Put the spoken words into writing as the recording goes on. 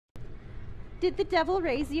Did the devil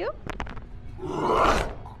raise you? Root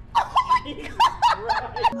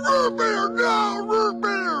beer, no! Root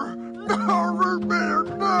beer! No, root beer,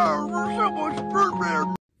 no! There's so much root beer!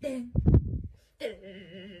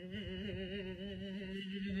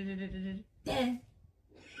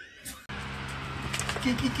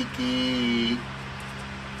 Kiki.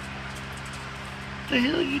 What the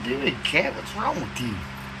hell are you doing, cat? What's wrong with you?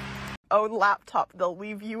 Own laptop, they'll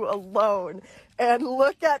leave you alone. And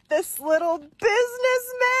look at this little businessman!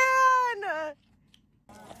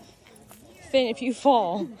 Finn, if you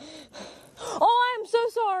fall. Oh, I'm so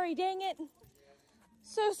sorry, dang it.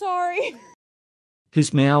 So sorry.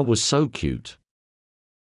 His meow was so cute.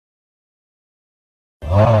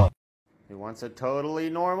 He wants a totally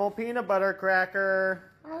normal peanut butter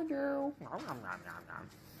cracker. I do.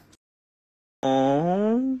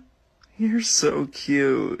 Oh, you're so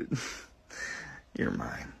cute. You're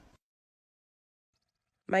mine.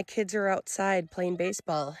 My kids are outside playing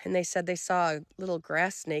baseball, and they said they saw a little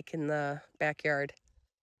grass snake in the backyard.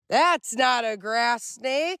 That's not a grass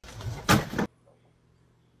snake!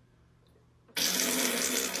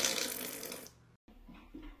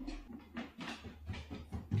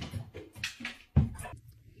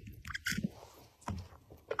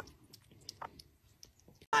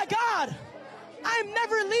 My God! I'm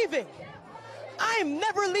never leaving! I'm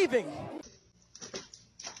never leaving!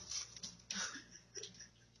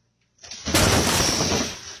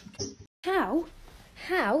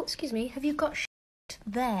 How, excuse me, have you got shit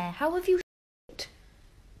there? How have you shit?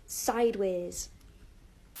 Sideways.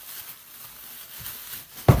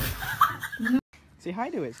 Say hi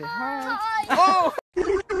to it, say hi. Oh!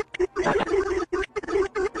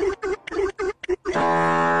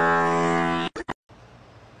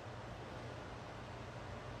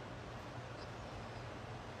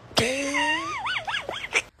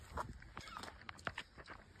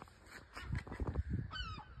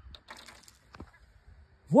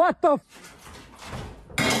 What the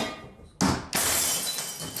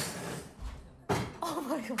Oh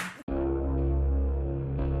my God.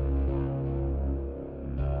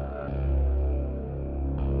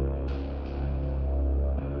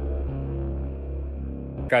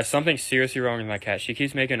 Guys, something's seriously wrong with my cat. She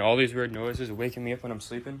keeps making all these weird noises, waking me up when I'm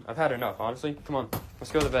sleeping. I've had enough, honestly. Come on, let's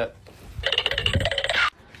go to the vet.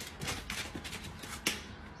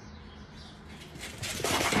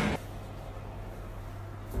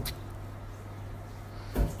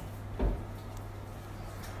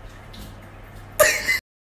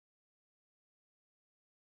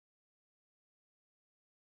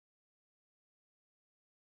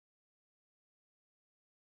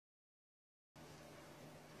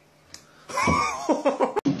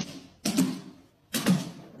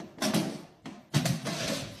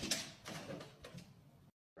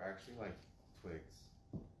 They're actually like twigs.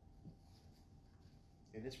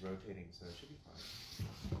 It is rotating, so it should be fine.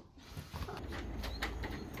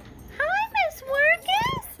 Hi, Miss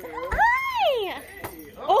Workus. Hi.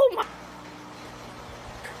 Oh my.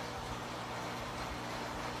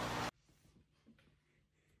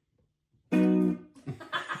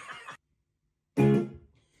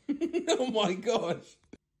 Oh my gosh.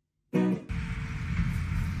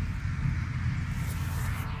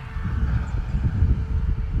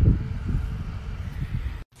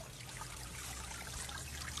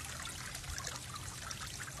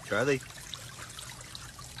 Charlie.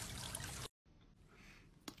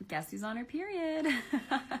 Guess who's on her period?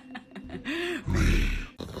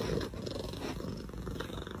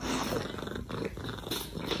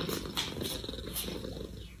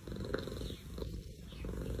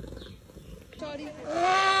 Give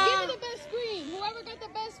me the best scream. Whoever got the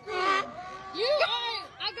best scream. You, alright,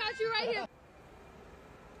 I got you right here.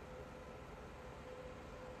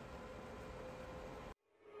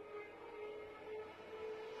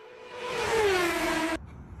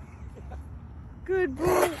 Good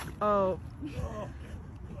boy. Oh.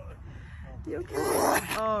 You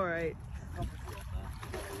okay? All right.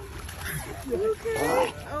 You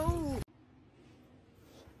okay? Oh.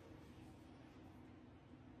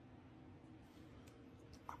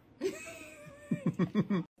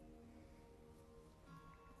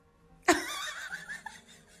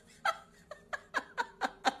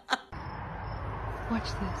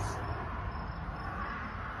 Watch this.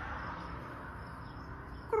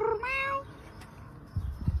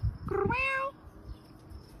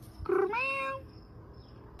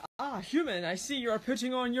 Ah, human, I see you are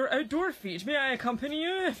putting on your outdoor feet. May I accompany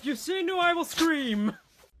you? If you say no, I will scream.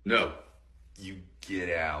 No. You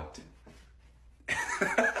get out.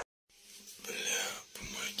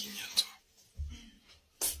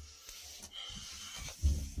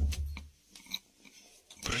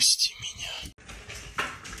 Прости меня.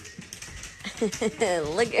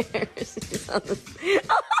 Look at her. She's on the...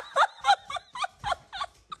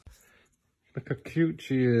 Look how cute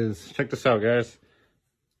she is. Check this out, guys.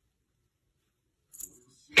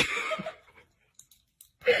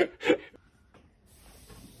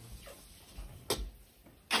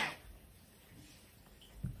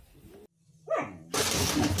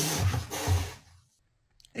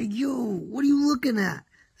 Hey, yo, what are you looking at?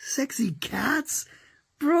 Sexy cats?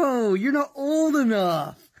 Bro, you're not old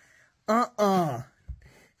enough.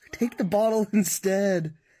 Take the bottle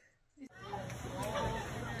instead.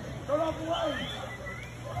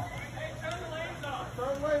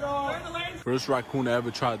 First raccoon I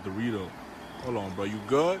ever tried Dorito. Hold on, bro. You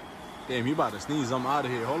good? Damn, he about to sneeze. I'm out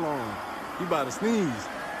of here. Hold on. He about to sneeze.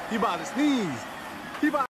 He about to sneeze. He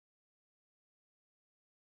about.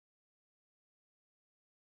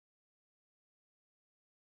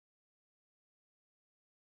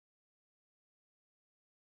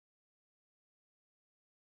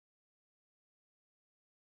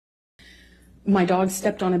 My dog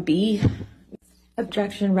stepped on a bee.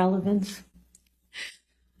 Objection, relevance.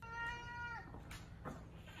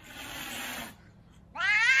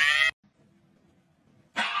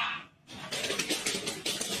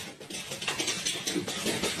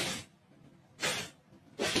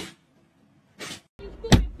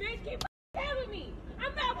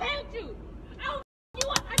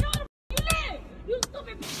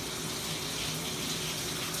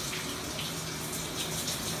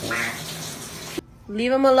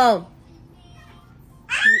 Leave him alone.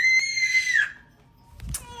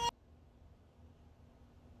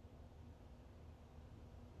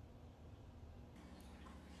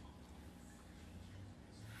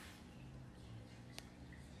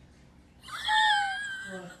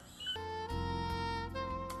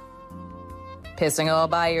 Pissing all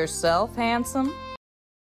by yourself, handsome?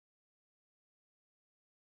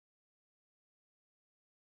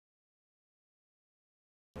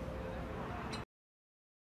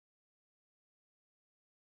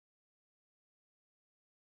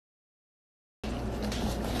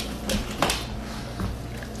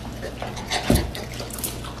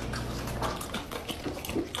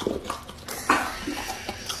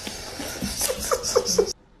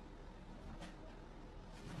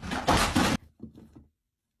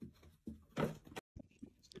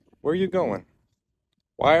 Where are you going?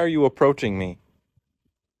 Why are you approaching me?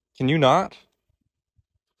 Can you not?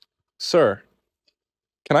 Sir,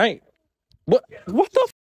 can I? What the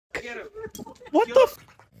f? What the f?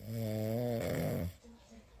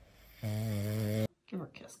 Give her a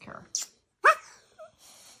kiss, Kara.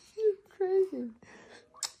 You're crazy.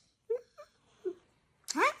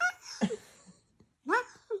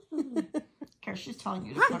 Kara, she's telling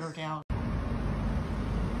you to put her down.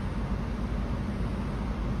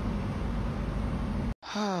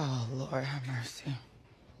 Oh, Lord have mercy.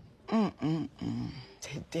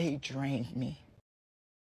 Today drained me.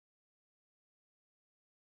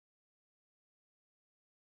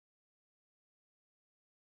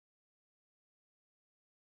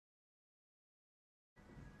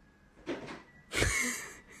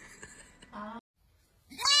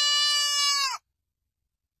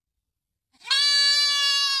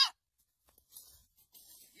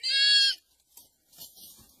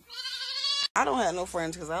 I don't have no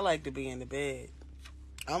friends because I like to be in the bed.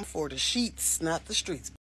 I'm for the sheets, not the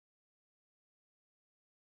streets.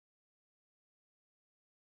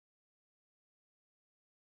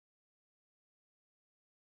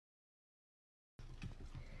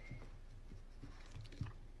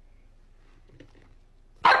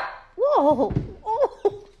 Whoa!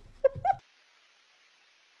 Oh.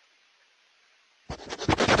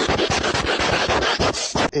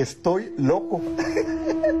 Estoy loco.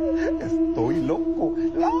 Estoy loco.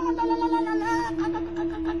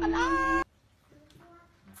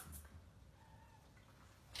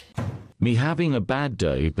 Me having a bad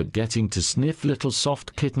day but getting to sniff little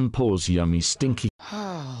soft kitten paws yummy stinky.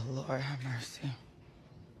 Oh, Lord have mercy.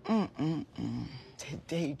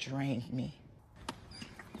 Today drained me.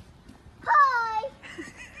 Hi.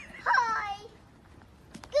 Hi.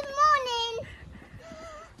 Good morning.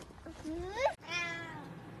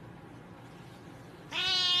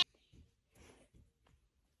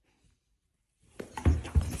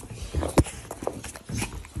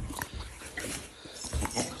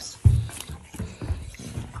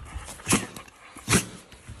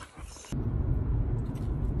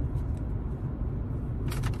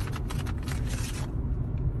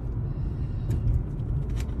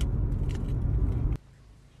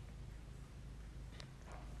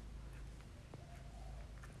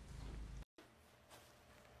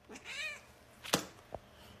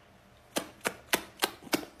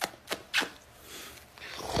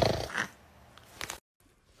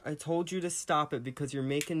 I told you to stop it because you're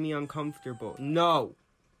making me uncomfortable. No!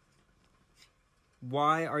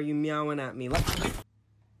 Why are you meowing at me?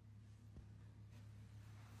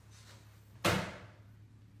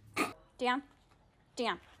 Dan?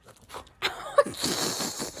 Dan.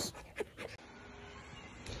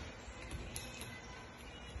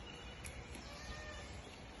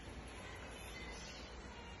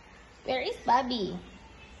 Where is Bobby?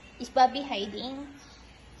 Is Bobby hiding?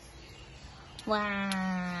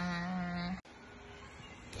 Wow.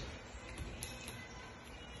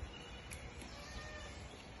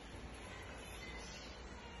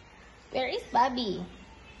 Where is Bobby?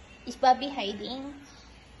 Is Bobby hiding?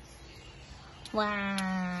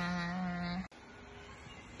 Wow.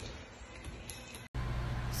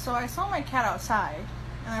 So I saw my cat outside,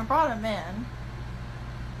 and I brought him in.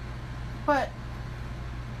 But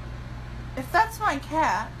if that's my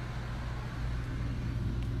cat,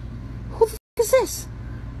 who the f*** is this?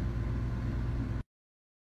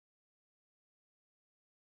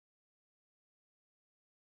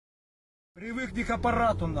 Привыкни к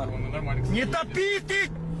аппарату, нормально. Не топите!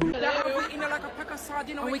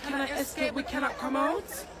 We cannot escape, we cannot come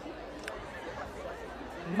out.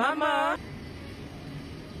 Mama!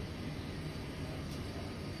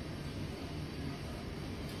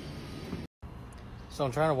 So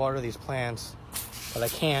I'm trying to water these plants, but I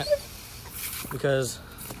can't because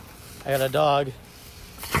I got a dog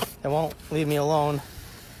that won't leave me alone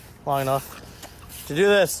long enough to do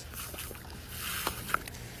this.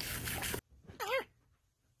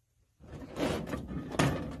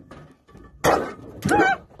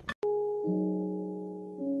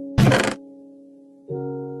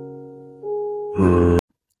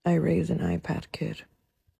 I raised an iPad kid.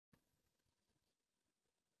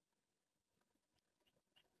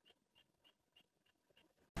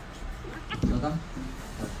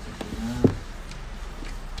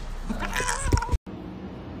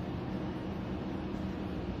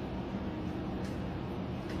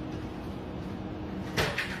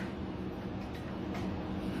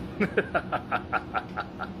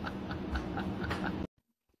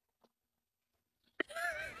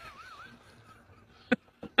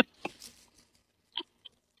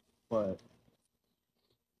 What?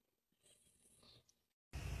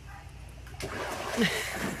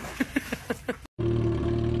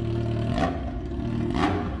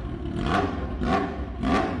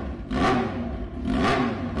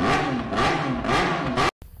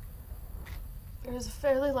 There's a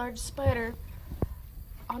fairly large spider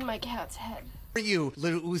on my cat's head. Are you,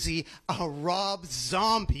 Little Uzi, a Rob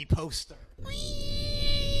Zombie poster?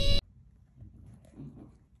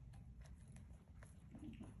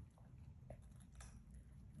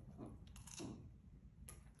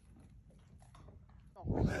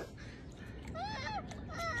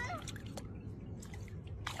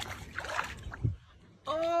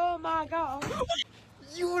 Oh my god.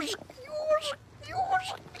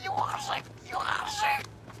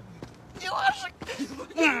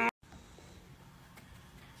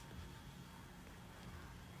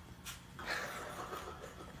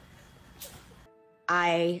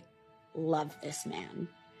 I love this man,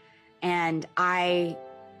 and I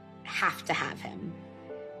have to have him.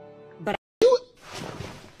 But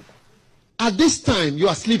at this time you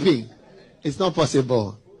are sleeping. It's not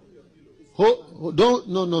possible. Don't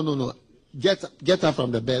no. Get up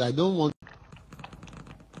from the bed. I don't want.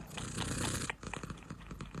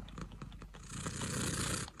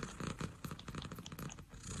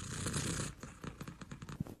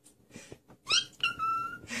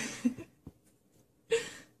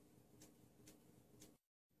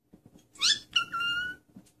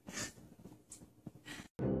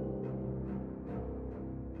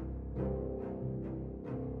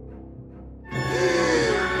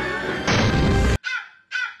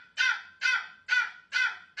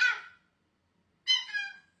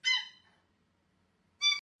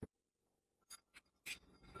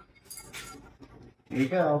 Here you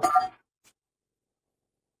go.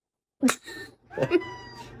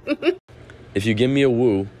 If you give me a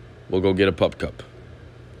woo, we'll go get a pup cup.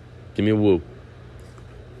 Give me a woo.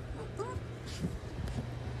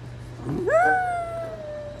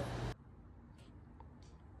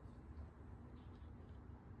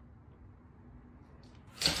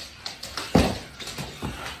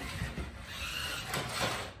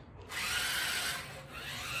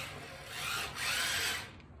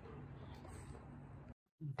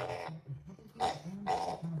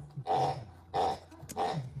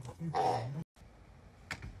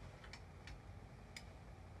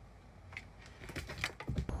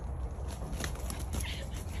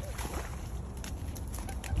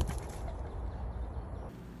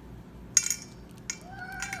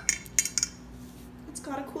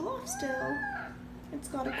 still. It's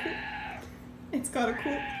got a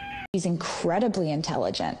cool. She's incredibly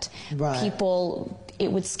intelligent. Right. People,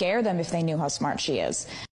 it would scare them if they knew how smart she is.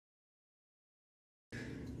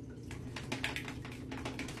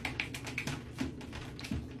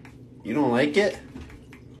 You don't like it?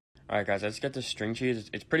 Alright guys, let's get this string cheese.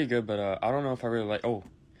 It's pretty good, but I don't know if I really like... Oh,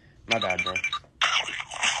 my bad, bro.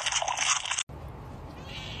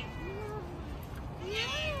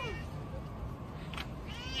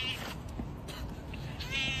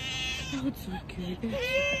 That's okay.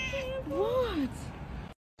 What?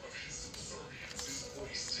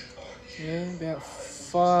 Yeah, about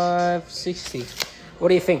 560. What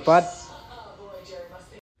do you think, bud?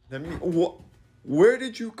 Where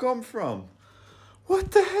did you come from?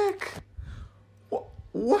 What the heck?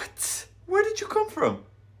 What? Where did you come from?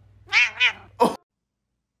 Oh.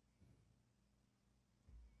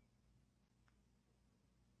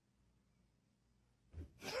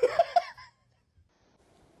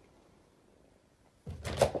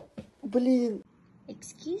 Brilliant.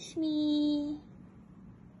 Excuse me.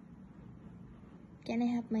 Can I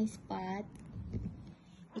have my spot?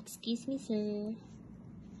 Excuse me, sir.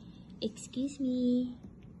 Excuse me.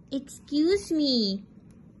 Excuse me.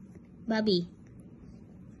 Bobby.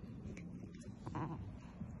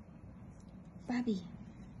 Bobby.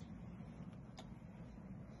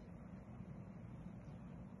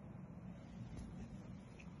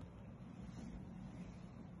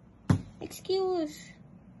 Excuse.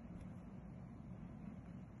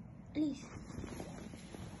 Please.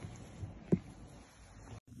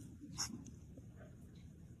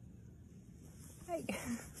 Hey.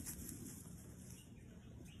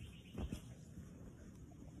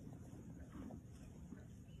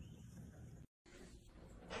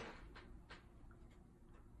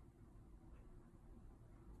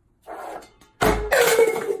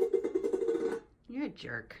 You're a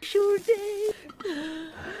jerk. Sure did.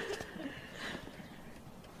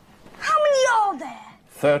 How many are there?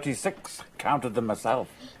 36. Counted them myself.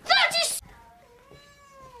 36!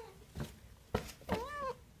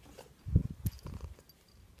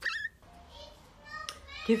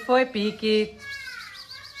 Que foi, Pique?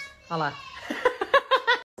 Olha lá.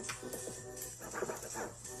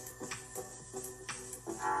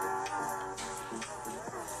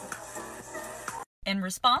 In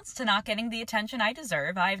response to not getting the attention I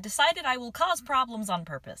deserve, I have decided I will cause problems on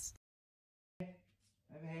purpose.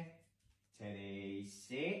 Steady,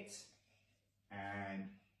 sit, and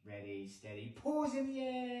ready, steady, pause in the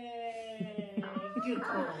air. Good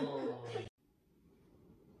call.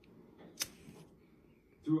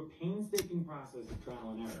 Through a painstaking process of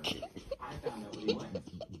trial and error, I found out what he liked.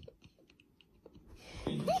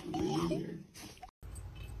 And it's really weird.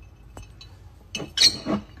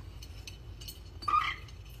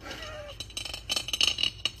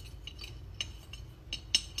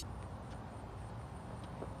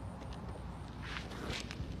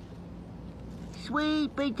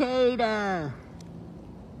 Sweet potato.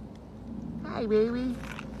 Hi, baby.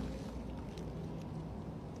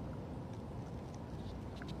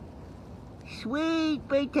 Sweet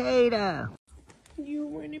potato. You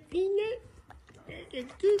want a peanut? A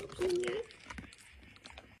good peanut.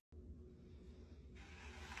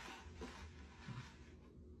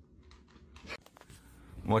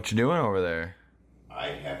 What you doing over there? I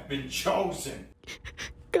have been chosen.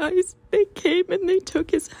 Guys, they came and they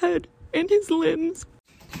took his head and his limbs.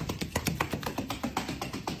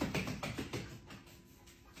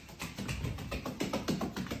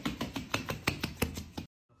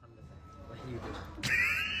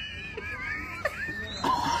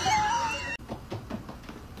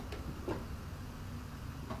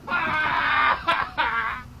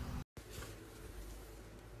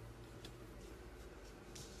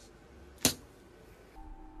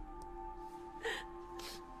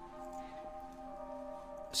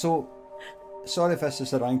 So, sorry if this is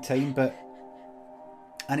the wrong time, but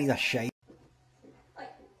I need a shite.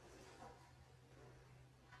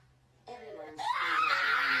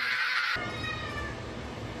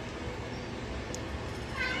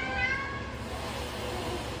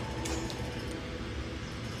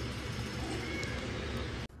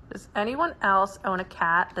 Does anyone else own a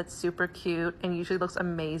cat that's super cute and usually looks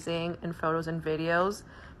amazing in photos and videos,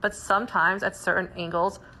 but sometimes at certain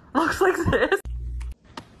angles looks like this?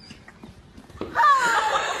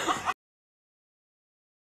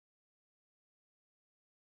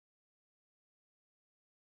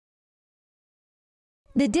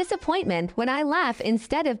 The disappointment when I laugh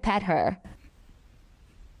instead of pet her.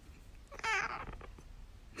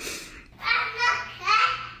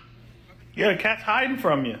 Yeah, the cat's hiding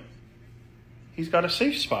from you. He's got a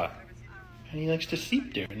safe spot. And he likes to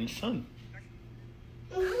sleep there in the sun.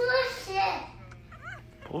 Bullshit.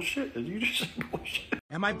 Bullshit? Did you just say bullshit?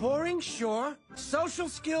 Am I boring? Sure. Social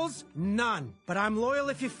skills? None. But I'm loyal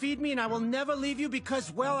if you feed me, and I will never leave you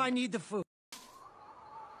because, well, I need the food.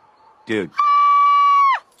 Dude.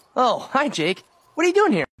 Oh, hi, Jake. What are you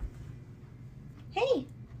doing here? Hey.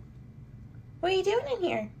 What are you doing in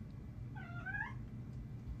here?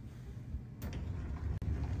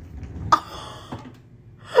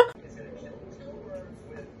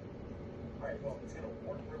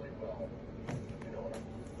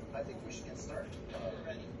 I think we should get started.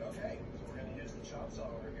 Ready? Okay. So we're going to use the chop saw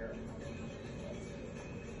over here.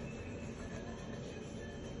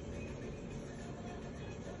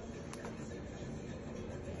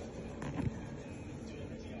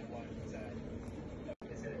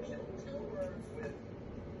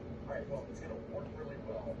 Alright, well, it's going to work really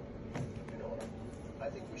well. You know what? I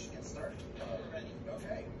think we should get started. Ready?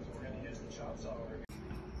 Okay. So we're going to use the chop saw over here.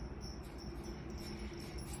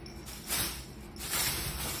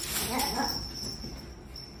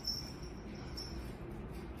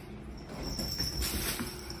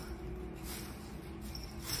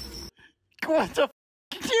 What the f,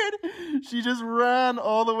 dude? She just ran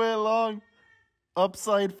all the way along,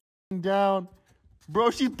 upside down.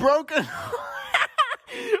 Bro, she's broken.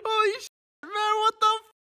 Holy shit, man, what the f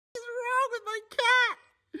is wrong with my cat?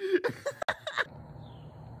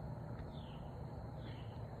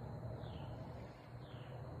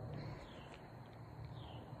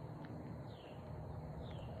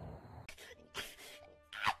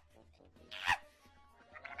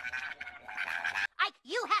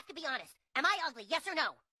 You have to be honest. Am I ugly, yes or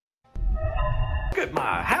no? Look at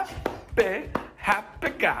my happy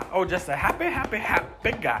guy. Oh, just a happy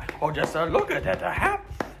guy. Oh, just a look at that, the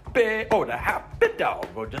happy dog.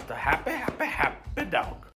 Oh, just a happy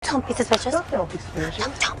dog. Don't be suspicious. Don't be suspicious.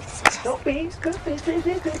 Don't be suspicious.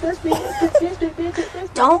 Don't be suspicious.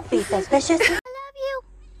 Don't be suspicious. I love you.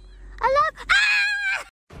 I love... Ah!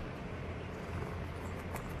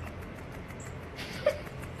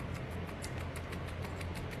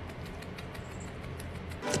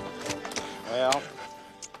 Well,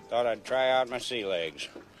 thought I'd try out my sea legs.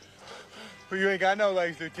 Well, you ain't got no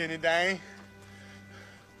legs, Lieutenant Dane.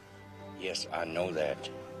 Yes, I know that.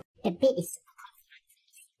 The bit is...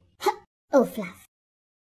 Oh, fluff.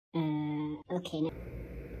 Okay. Now.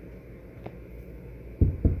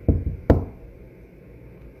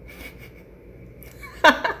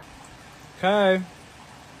 Okay.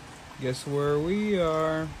 Guess where we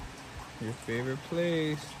are? Your favorite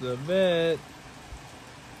place, the vet.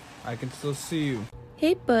 I can still see you.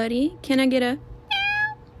 Hey, buddy. Can I get a...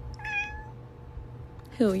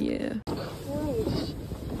 Hell yeah.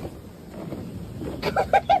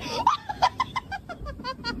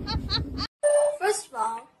 First of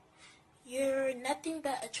all, you're nothing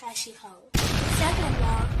but a trashy hoe. Second of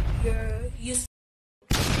all, you're useless.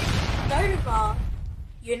 Third of all,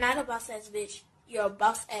 you're not a boss ass bitch. You're a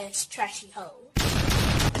boss ass trashy hoe.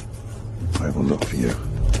 I will look for you.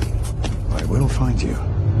 I will find you.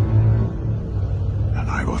 And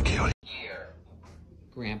I will kill you.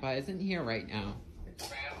 Grandpa isn't here right now.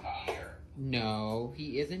 Grandpa here. No,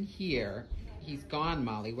 he isn't here. He's gone,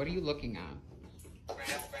 Molly. What are you looking at?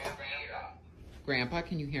 Grandpa,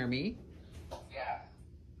 can you hear me? Yeah.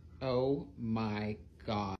 Oh my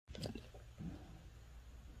God.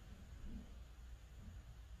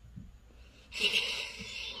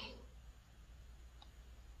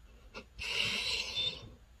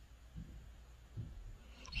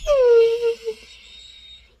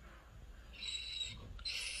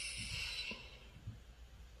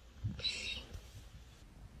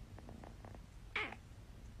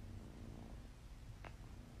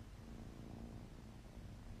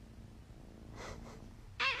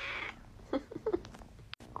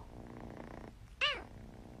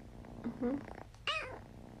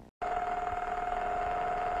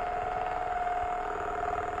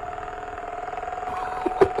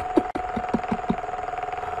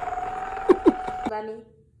 Lemmy,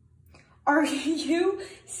 are you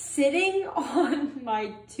sitting on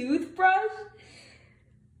my toothbrush?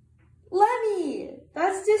 Lemmy,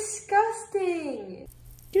 that's disgusting.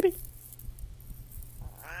 Get it.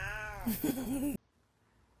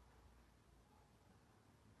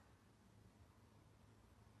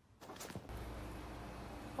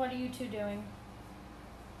 What are you two doing?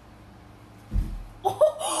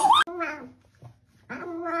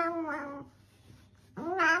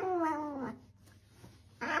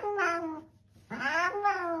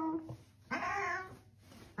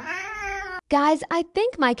 Guys, I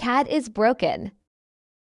think my cat is broken.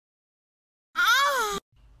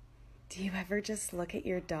 Do you ever just look at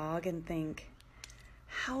your dog and think,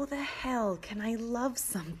 how the hell can I love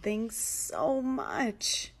something so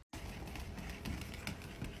much?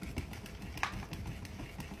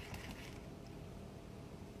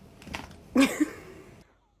 No!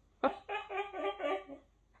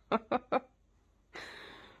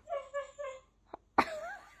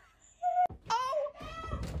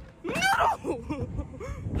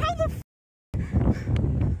 How the f-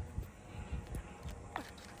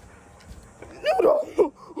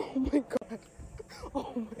 Noodle! Oh my god.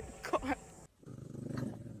 Oh my god.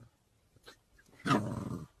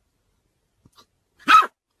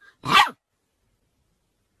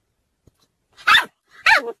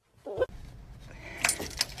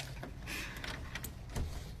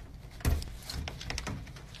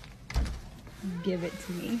 Give it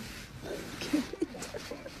to me.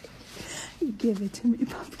 Give it to me,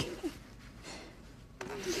 pumpkin.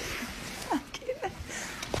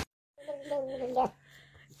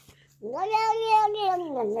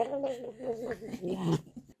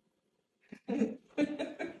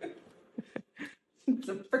 It's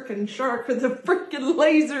a frickin' shark with a frickin'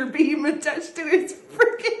 laser beam attached to its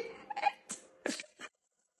frickin' head.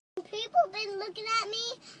 People been looking at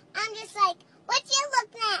me. I'm just like, what you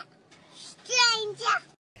looking at, stranger?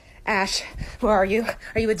 Ash, where are you?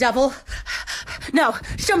 Are you a devil? No,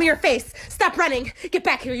 show me your face. Stop running. Get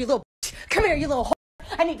back here, you little bitch. Come here, you little whore.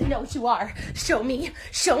 I need to know what you are. Show me.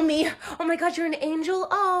 Show me. Oh my god, you're an angel.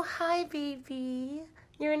 Oh, hi, baby.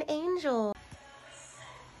 You're an angel.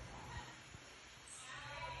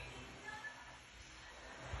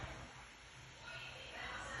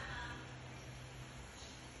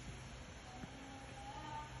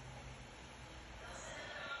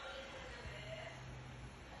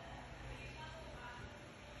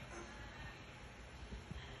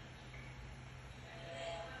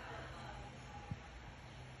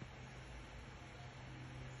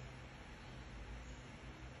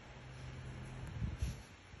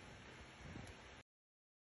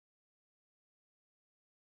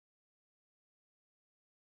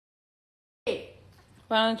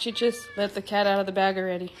 Why don't you just let the cat out of the bag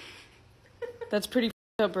already? That's pretty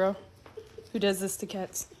f***ed up, bro. Who does this to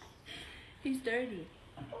cats? He's dirty.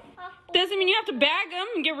 Doesn't mean you have to bag them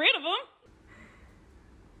and get rid of them.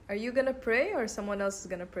 Are you gonna pray or someone else is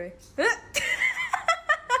gonna pray?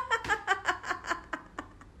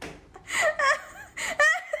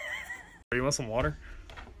 You want some water?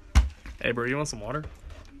 Hey, bro, you want some water?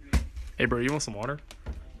 Hey, bro, you want some water?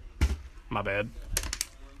 My bad.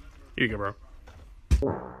 Here you go, bro.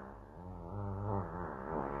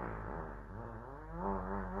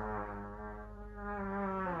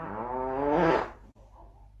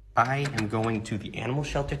 I am going to the animal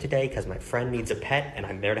shelter today because my friend needs a pet and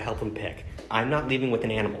I'm there to help him pick. I'm not leaving with an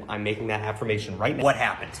animal. I'm making that affirmation right now. What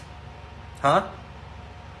happened? Huh?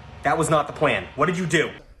 That was not the plan. What did you do?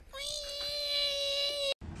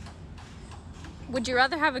 Would you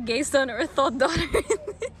rather have a gay son or a thought daughter?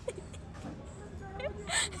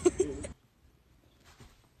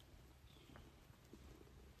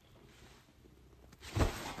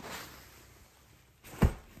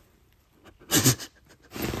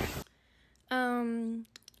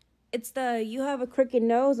 It's the you have a crooked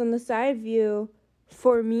nose on the side view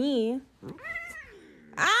for me. Ow!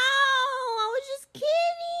 I was just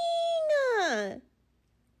kidding!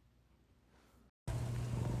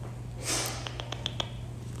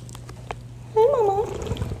 Hey, Mama.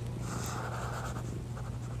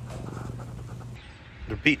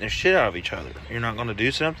 They're beating the shit out of each other. You're not going to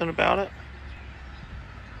do something about it?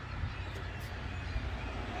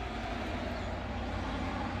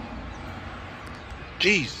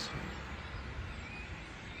 Jeez.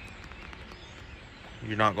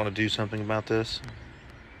 You're not going to do something about this?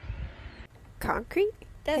 Concrete?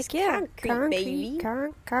 That's concrete, baby.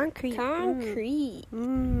 Concrete. Concrete.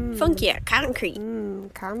 Funky,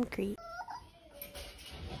 concrete. Concrete.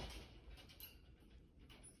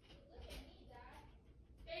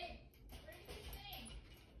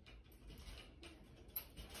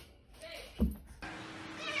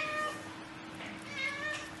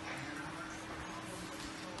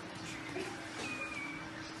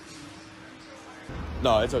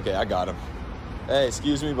 No, it's okay. I got him. Hey,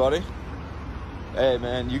 excuse me, buddy. Hey,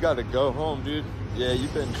 man, you got to go home, dude. Yeah,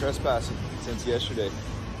 you've been trespassing since yesterday.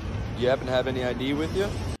 Do you happen to have any ID with you?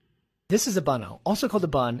 This is a bunno, also called a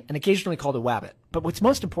bun and occasionally called a wabbit. But what's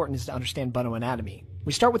most important is to understand bunno anatomy.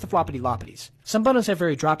 We start with the floppity loppities. Some bunnos have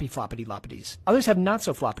very droppy floppity loppities. Others have not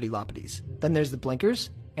so floppity loppities. Then there's the blinkers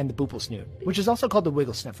and the boople snoot, which is also called the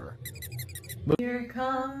wiggle sniffer. Here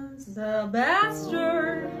comes the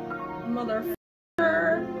bastard, motherfucker.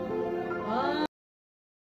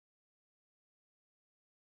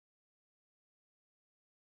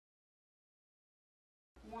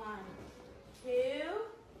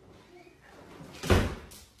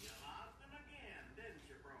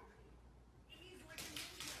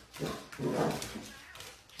 I'm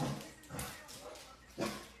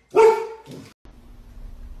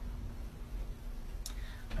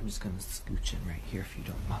just gonna scooch in right here if you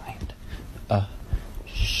don't mind.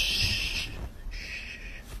 Shh.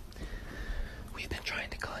 We've been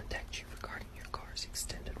trying to contact you regarding your car's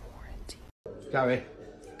extended warranty. Gary,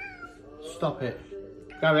 stop it.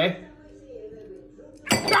 Gary.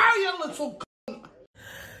 Gary, you little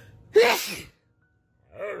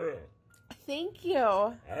Thank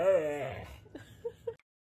you.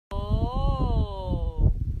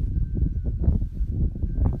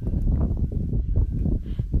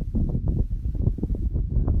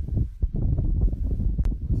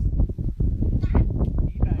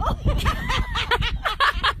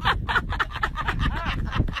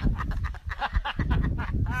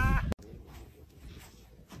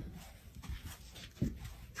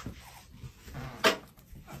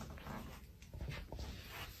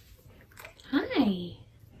 Hi.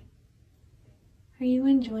 Are you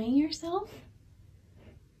enjoying yourself?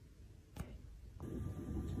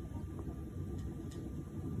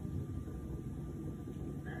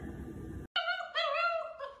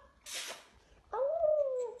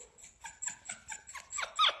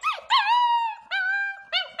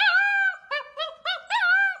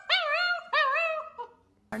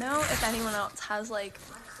 I don't know if anyone else has like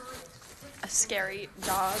a scary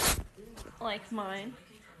dog like mine.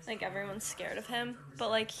 Like everyone's scared of him, but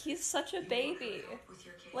like he's such a baby.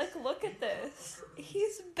 Like look at this.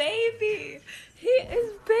 He's baby. He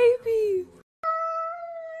is baby.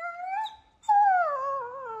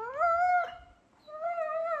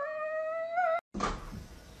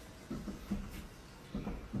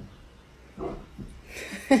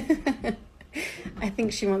 I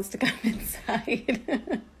think she wants to come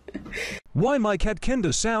inside. Why my cat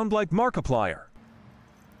Kenda sound like Markiplier?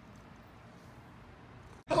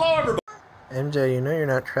 Hello, everybody. MJ, you know you're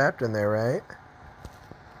not trapped in there, right?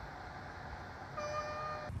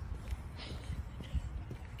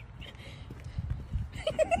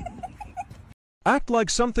 Act like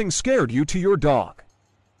something scared you to your dog.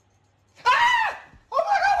 Ah! Oh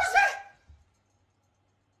my God, what's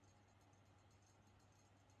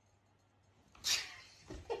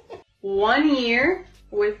that? 1 year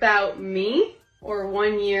without me or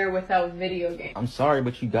 1 year without video games? I'm sorry,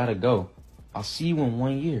 but you gotta go. I'll see you in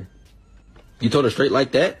 1 year. You told her straight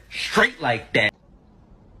like that? Straight like that.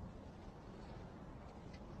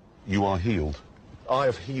 You are healed. I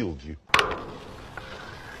have healed you.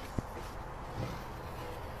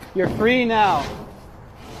 You're free now.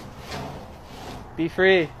 Be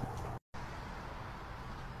free.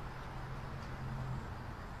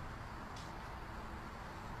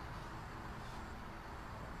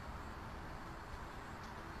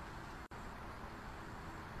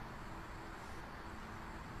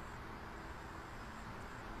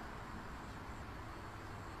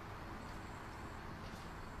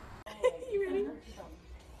 You ready?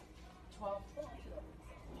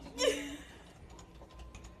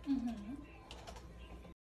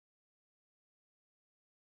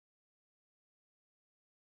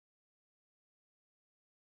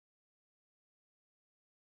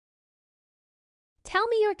 Tell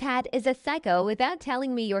me your cat is a psycho without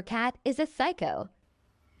telling me your cat is a psycho.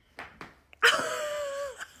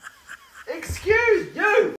 Excuse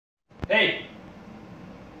you! Hey!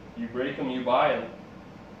 You break them, you buy them.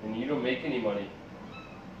 And you don't make any money.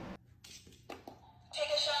 Take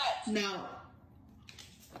a shot. No.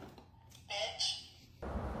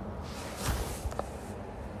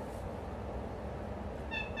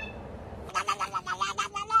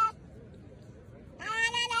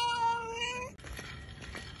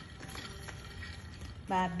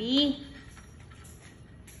 Bobby.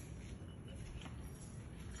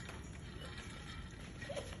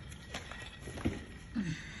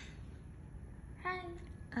 Hi.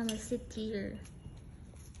 I'm gonna sit here.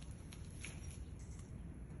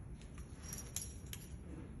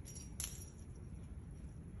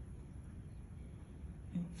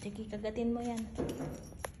 Sige, kagatin mo yan.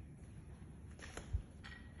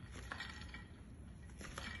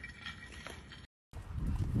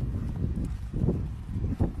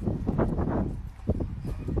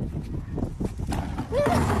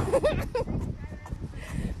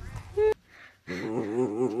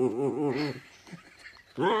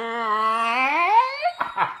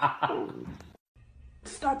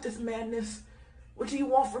 Stop this madness. What do you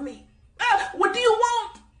want from me? Ah, what do you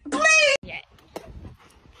want? Please! Yeah.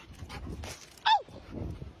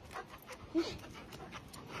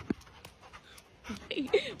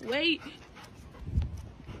 Wait.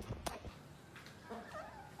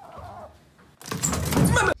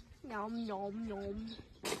 Nom nom nom.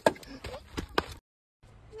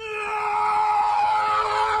 Ah!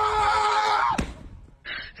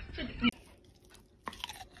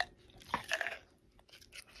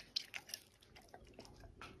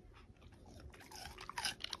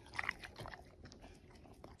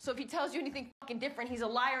 So if he tells you anything fucking different, he's a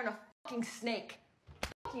liar and a fucking snake.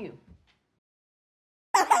 Fuck you.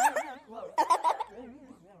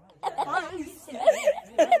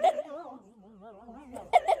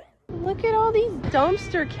 Look at all these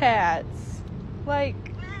dumpster cats. Like,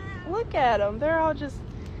 look at them. They're all just...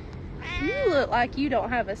 You look like you don't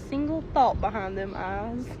have a single thought behind them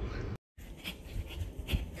eyes.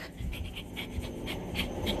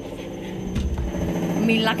 I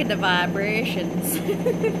mean, look at the vibrations.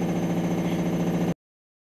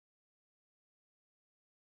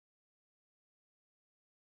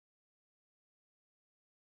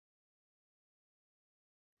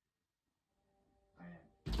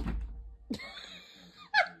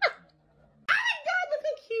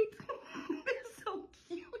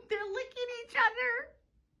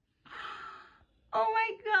 Oh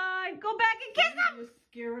my god, go back and kiss him! You're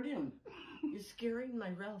scaring him. You're scaring my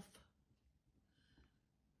Ralph.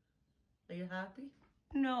 Are you happy?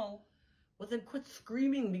 No. Well then quit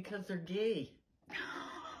screaming because they're gay.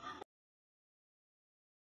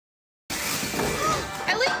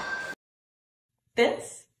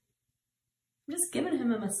 This? I'm just giving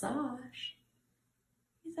him a massage.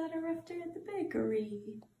 He's had a rough day at the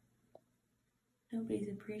bakery. Nobody's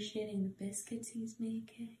appreciating the biscuits he's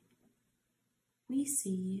making. We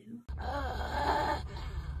see you.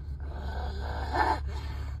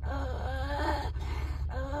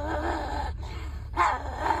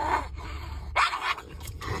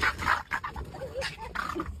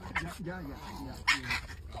 Yeah.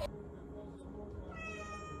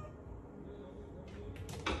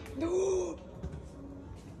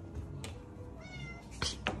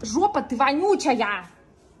 Жопа, ты вонючая!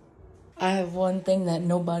 I have one thing that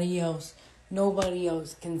nobody else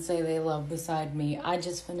can say they love beside me. I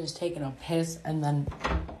just finished taking a piss and then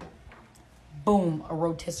boom, a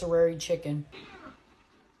rotisserie chicken.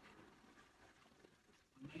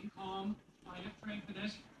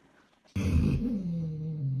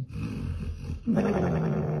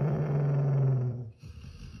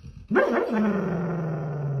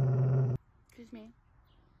 Excuse me.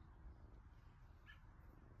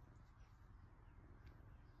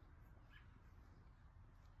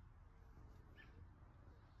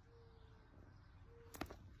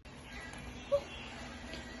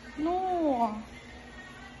 No.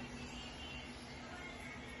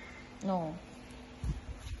 No.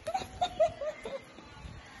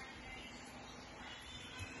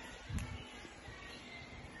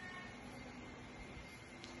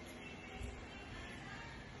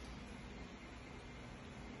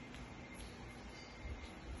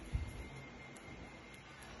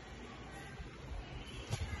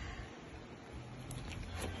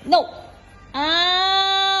 No.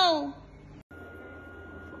 Ow.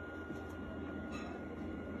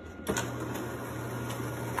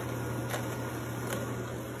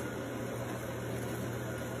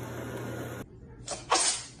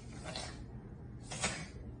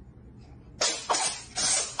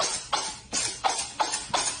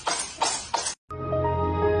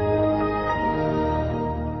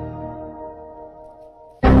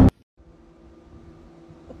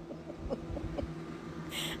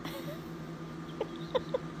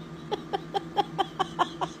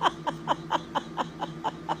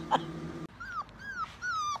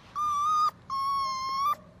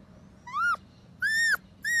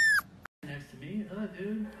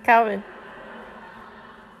 Calvin.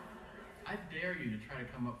 I dare you to try to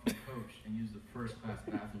come up from coach and use the first class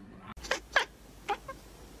bathroom when I...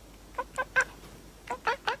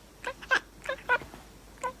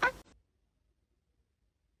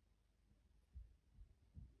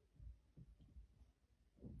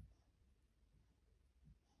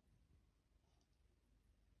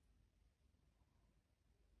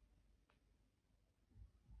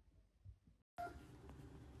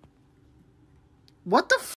 What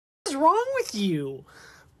the f is wrong with you?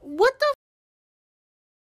 What the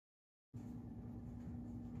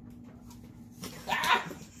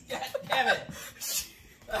Damn it!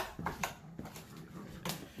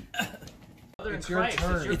 It's your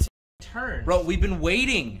turn. It's your turn. Bro, we've been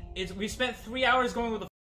waiting. We spent 3 hours going with the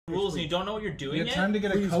rules and you don't know what you're doing You yet? have time to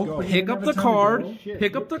get a Please Coke, go. but you Pick up the card.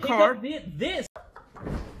 Pick up the card. This.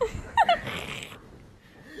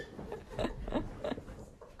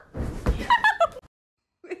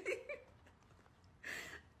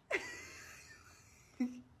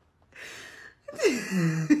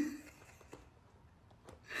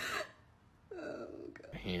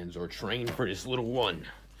 Hands are trained for this little one.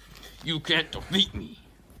 You can't defeat me.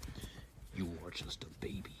 You are just a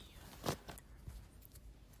baby.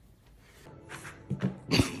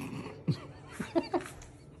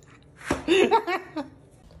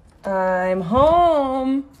 I'm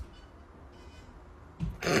home.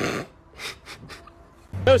 Oh,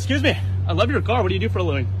 excuse me. I love your car. What do you do for a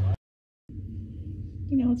living?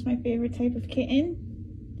 You know what's my favorite type of kitten?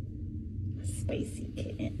 A spicy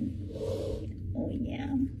kitten. Oh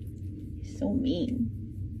yeah. So mean.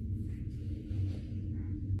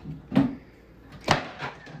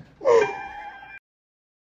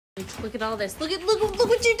 Look at all this. Look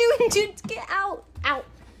what you're doing, dude. Get out. Out.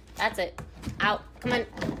 That's it. Out. Come on.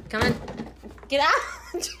 Come on. Get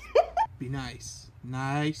out. Be nice.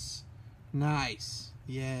 Nice. Nice.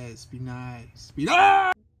 Yes, be nice. Be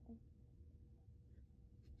nice.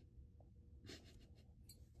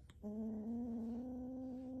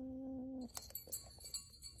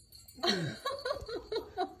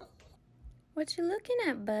 What you looking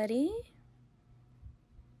at, buddy?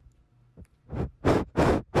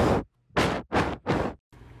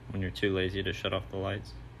 When you're too lazy to shut off the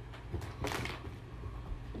lights.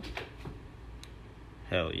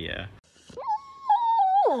 Hell yeah.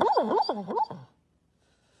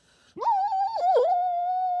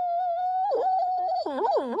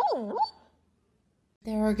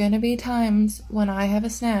 There are gonna be times when I have a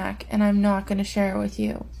snack and I'm not gonna share it with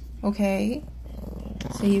you, okay?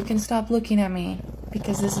 So you can stop looking at me,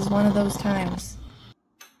 because this is one of those times.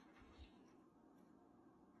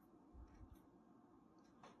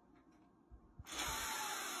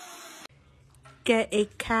 Get a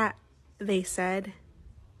cat, they said.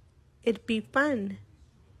 It'd be fun.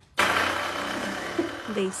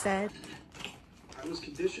 They said. I was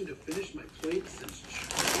conditioned to finish my plate since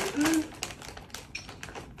childhood.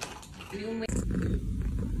 In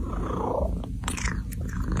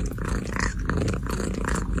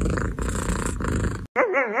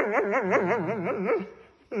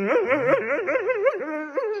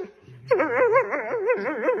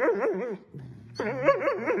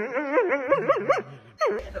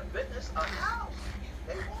the business of house,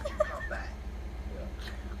 they want you to come back.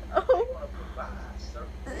 Oh. They want to provide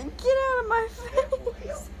certain Get out of my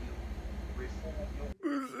face.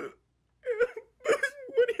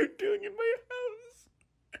 What are you doing in my house?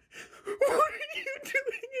 What are you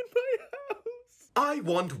doing in my house? I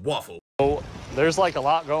want waffle. So there's like a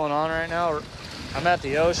lot going on right now. I'm at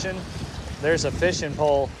the ocean. There's a fishing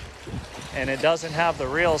pole and it doesn't have the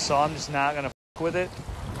reel, so I'm just not gonna f with it.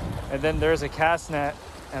 And then there's a cast net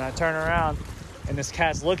and I turn around and this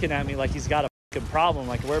cat's looking at me like he's got a f***ing problem.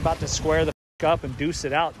 Like, we're about to square the f*** up and deuce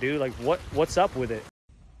it out, dude. Like, what's up with it?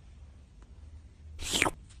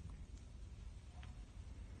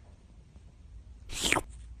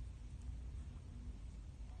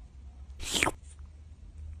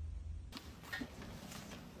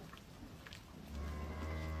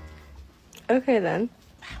 Okay then.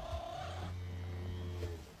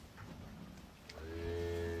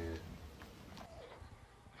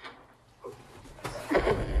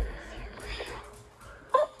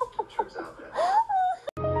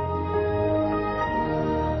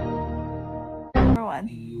 Number one.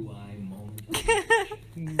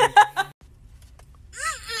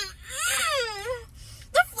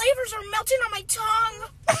 The flavors are melting on my tongue.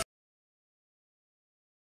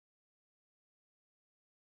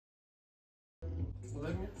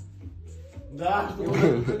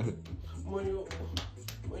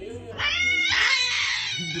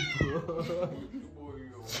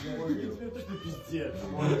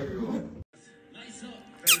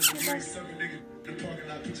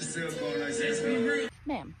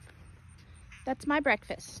 Ma'am, that's my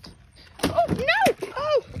breakfast. Oh no!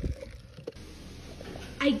 Oh!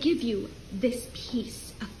 I give you this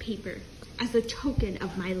piece of paper as a token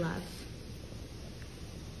of my love.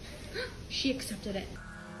 She accepted it.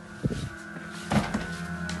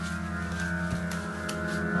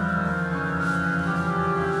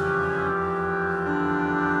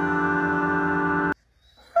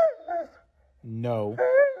 No.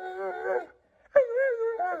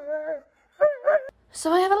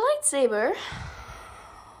 So I have a lightsaber,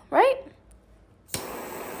 right?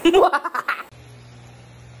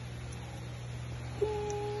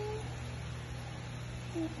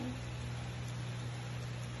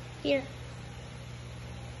 Here.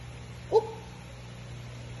 Oop.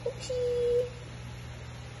 Oopsie.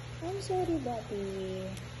 I'm sorry, Bobby.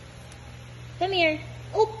 Come here.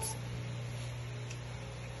 Oops.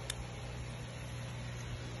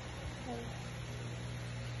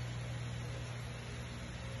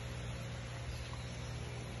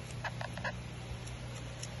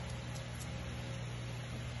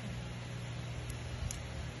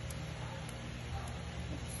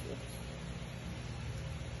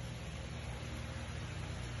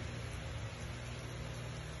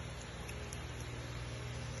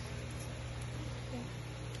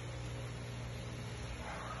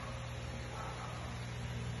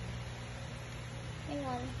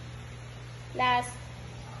 Last.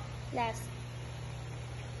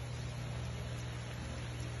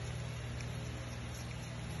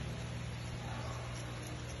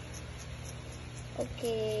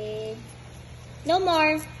 Okay. No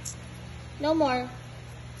more. No more.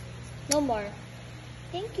 No more.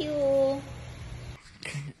 Thank you.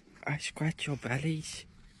 I scratch your bellies.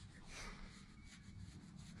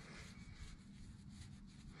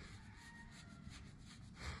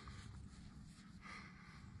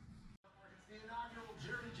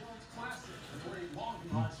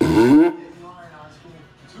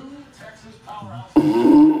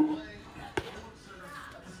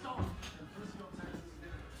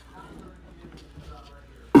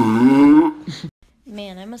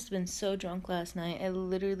 Man, I must have been so drunk last night. I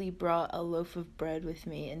literally brought a loaf of bread with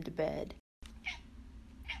me into bed.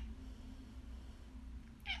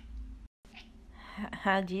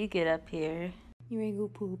 How'd you get up here? You ready to go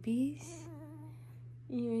poopies?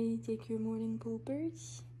 You ready to take your morning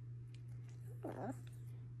poopers?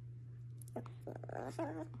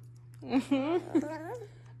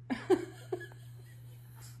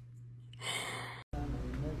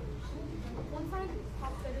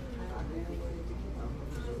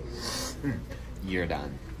 You're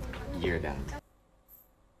done. You're done.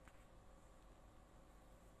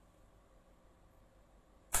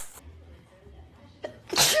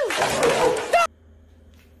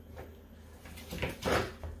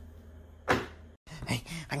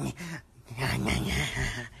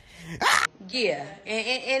 Yeah,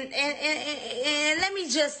 and let me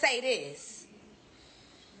just say this.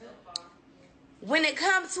 When it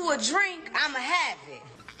comes to a drink, I'ma have it.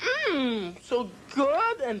 So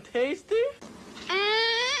good and tasty.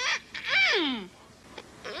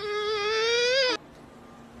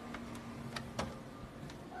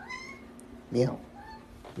 Yeah.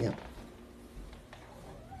 Yeah.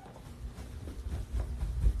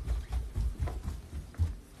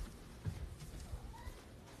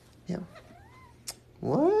 Yeah.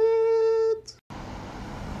 What?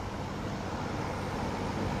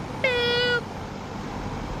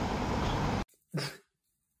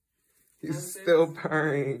 He's still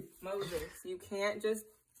purring. Moses, you can't just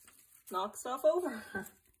knock stuff over.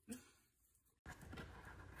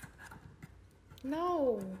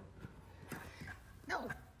 No. No.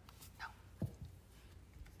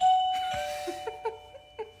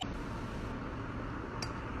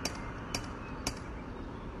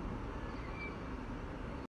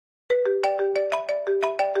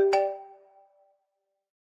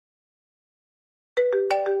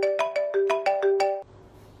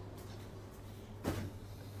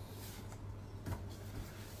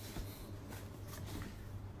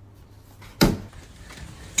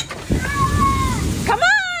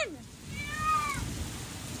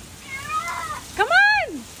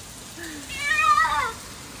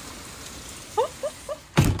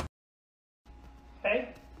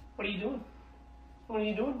 What are you doing? What are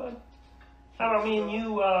you doing, bud? How about me and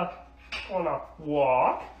you, wanna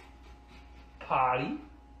walk? Potty?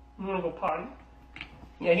 You wanna go potty?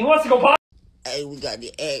 Yeah, he wants to go potty. Hey, we got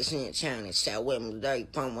the accent challenge. Start with me today.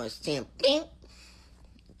 From 1 to 10.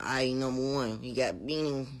 Alright, number 1, we got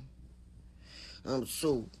Beanie. Number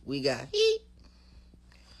 2, we got Heat.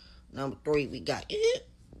 Number 3, we got It.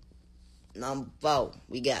 Number 4,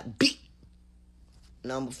 we got Beat.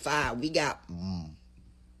 Number 5, we got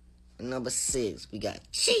Number 6, we got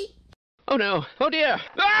Cheat. Oh no! Oh dear!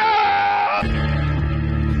 Ah!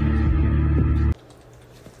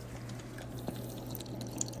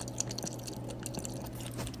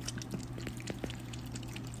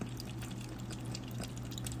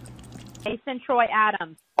 Jason Troy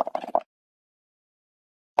Adams.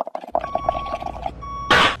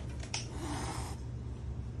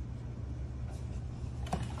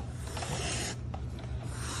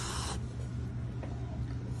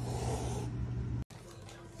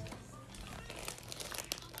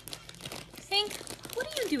 Hank, what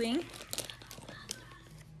are you doing?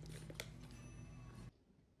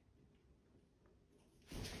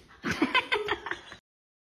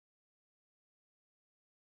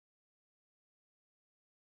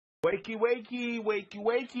 Wakey, wakey, wakey,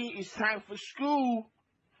 wakey, it's time for school.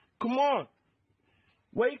 Come on.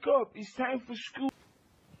 Wake up, it's time for school.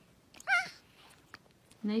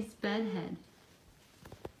 Nice bedhead.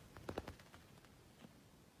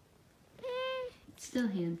 Still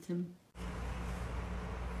handsome.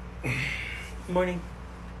 Good morning.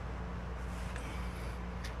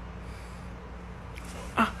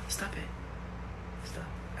 Ah, stop it. Stop.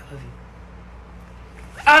 I love you.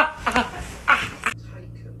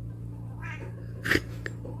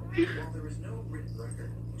 While there is no written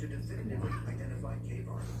record to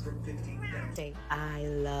Say, I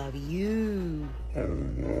love you.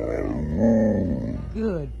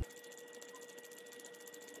 Good.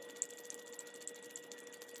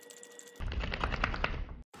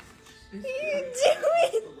 What are you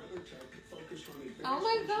doing? Oh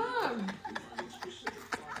my god.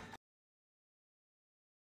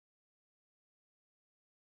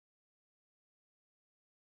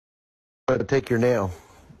 To take your nail.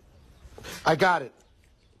 I got it.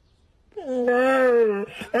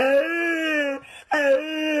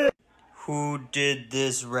 Who did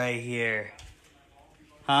this right here?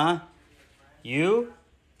 Huh? You?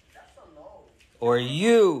 Or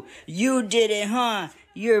you? You did it, huh?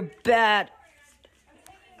 You're bad.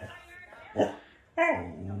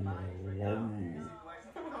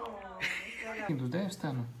 Idu, daj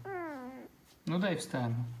wstanu. No daj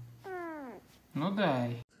wstanu. No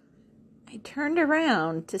daj. I turned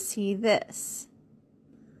around to see this.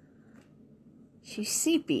 She's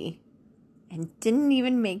sleepy and didn't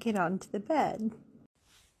even make it onto the bed.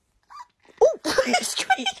 Oh,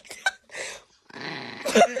 straight.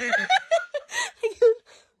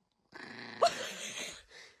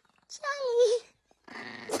 Charlie.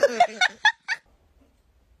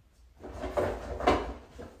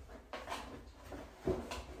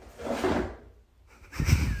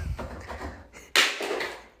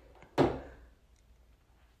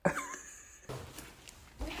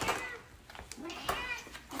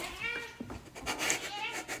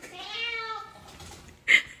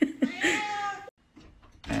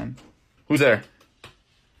 Who's there?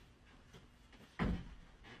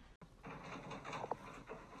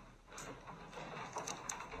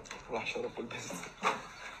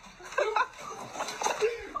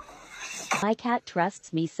 My cat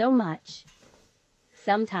trusts me so much.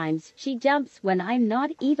 Sometimes she jumps when I'm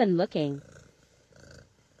not even looking.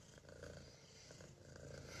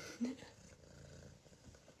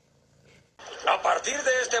 A partir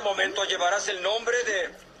de este momento llevarás el nombre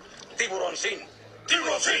de Tiburoncín.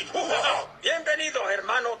 ¡Tiburoncín! ¡Ujaja! Bienvenido,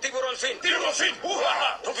 hermano Tiburoncín. ¡Tiburoncín!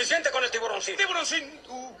 ¡Ujaja! Suficiente con el Tiburoncín. ¡Tiburoncín!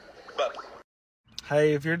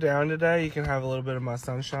 Hey, if you're down today, you can have a little bit of my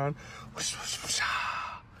sunshine.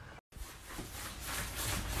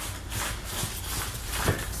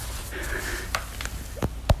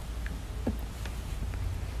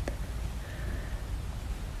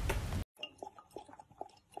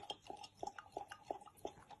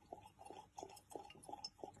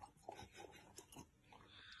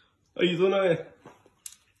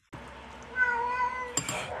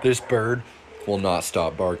 This bird will not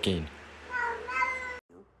stop barking.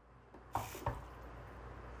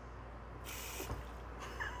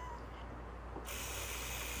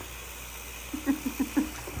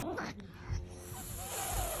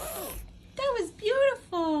 That was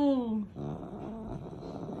beautiful.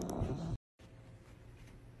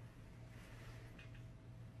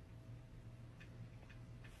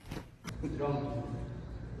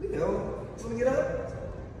 Leo, wanna get up?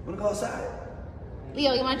 Wanna go outside?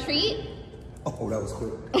 Leo, you want a treat? Oh, that was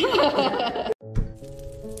quick.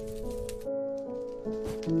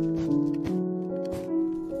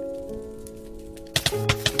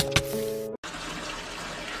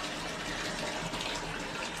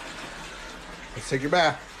 Let's take your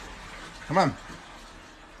bath. Come on.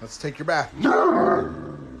 Let's take your bath.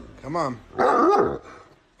 Come on.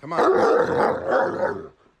 Come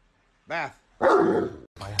on. Bath.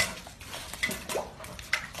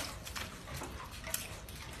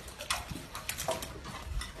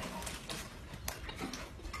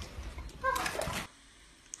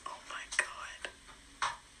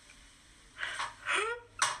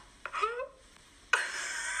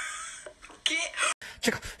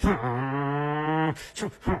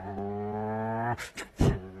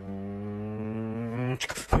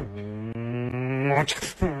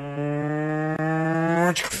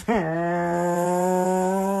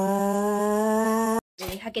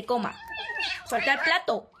 Deja que coma. Suelta el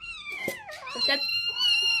plato. Suelta el...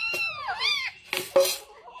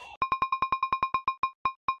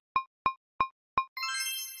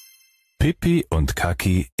 Pipi und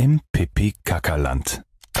Kaki im Pipi-Kackerland.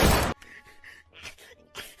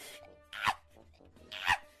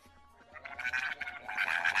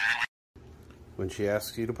 When she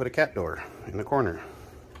asks you to put a cat door in the corner.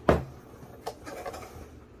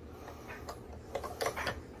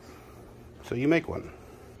 So you make one.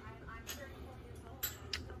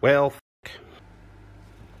 Well,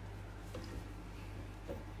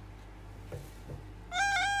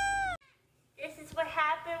 This is what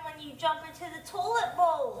happened when you jump into the toilet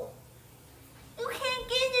bowl. You can't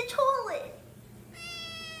get in the toilet.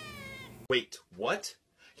 Wait, what?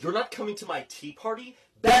 You're not coming to my tea party?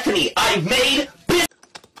 Bethany, I've made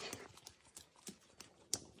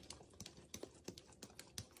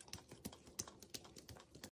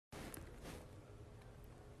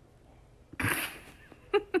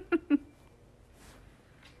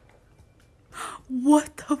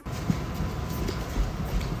What the?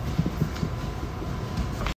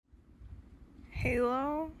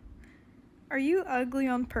 Halo? Are you ugly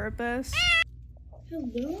on purpose?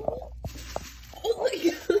 Hello? Oh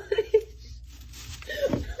my god.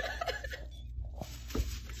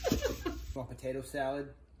 Want potato salad?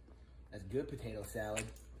 That's good potato salad.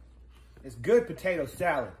 It's good potato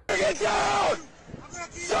salad. Get down!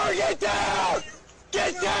 Sir, get down!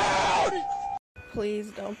 Get down!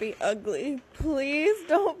 Please don't be ugly. Please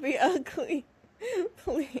don't be ugly.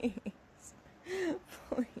 Please.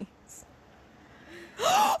 Please.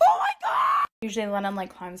 Oh my god! Usually Lennon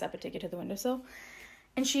like climbs up a ticket to the windowsill,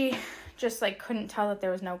 and she just like couldn't tell that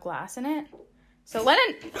there was no glass in it. So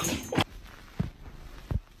Lennon.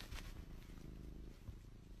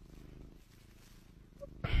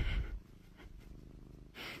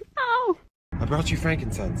 Oh. I brought you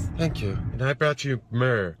frankincense. Thank you. And I brought you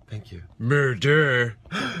myrrh. Thank you. Murder.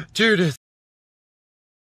 Judas.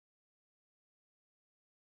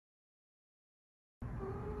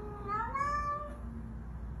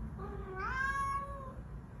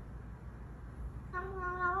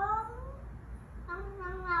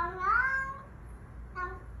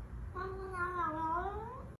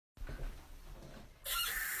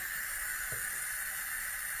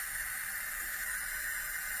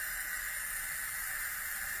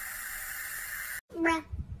 Bruh,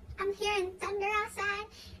 I'm hearing thunder outside.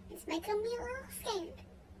 It's making me a little scared.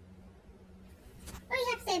 What do you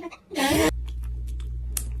have to say about that?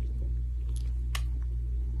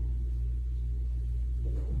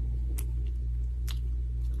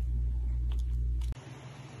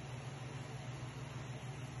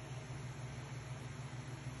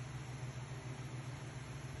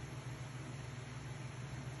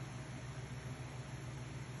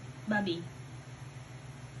 Bubby.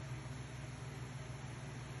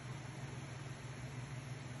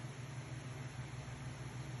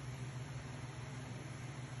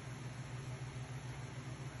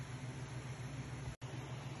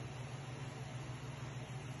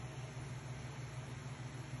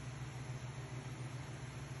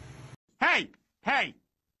 Hey! Hey!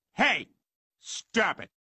 Hey! Stop it!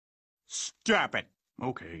 Stop it!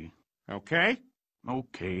 Okay. Okay?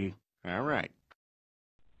 Okay. All right.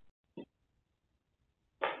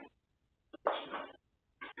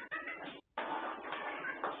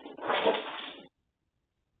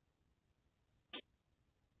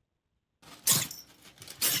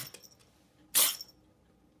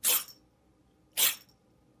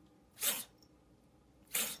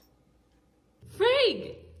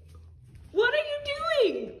 Frank! What are you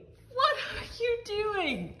doing? What are you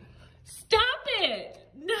doing? Stop it!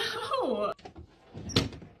 No!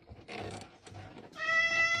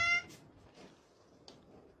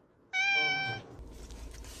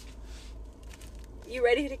 You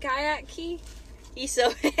ready to kayak, Key? He's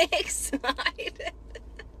so excited.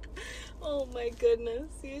 Oh my goodness,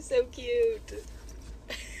 you're so cute.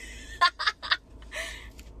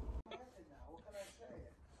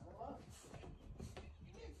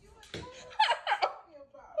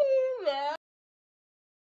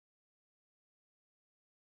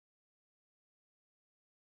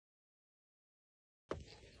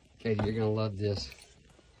 Katie, you're gonna love this.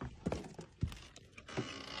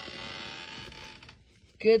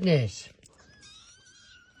 Goodness.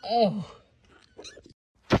 Oh.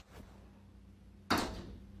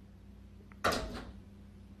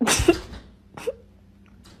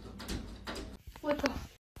 What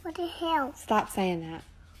the hell? Stop saying that.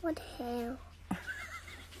 What the hell? What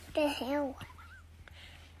the hell?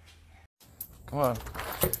 Come on.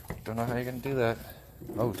 Don't know how you're gonna do that.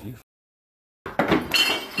 Oh, you.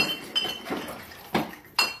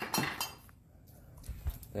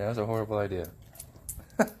 Yeah, that's a horrible idea.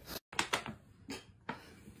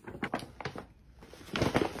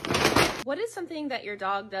 What is something that your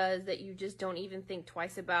dog does that you just don't even think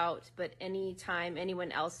twice about, but anytime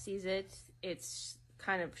anyone else sees it, it's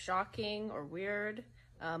kind of shocking or weird?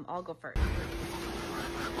 I'll go first.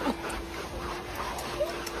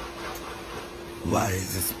 Why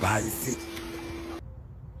is it spicy?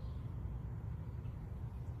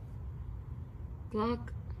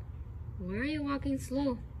 Glock, why are you walking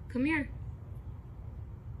slow? Come here.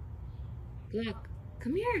 Glock,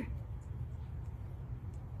 come here.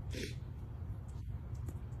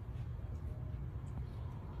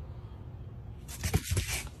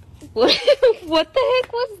 What the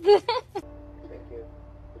heck was that? Thank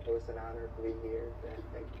you. It was an honor to be here, and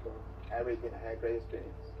thank you for everything. I had a great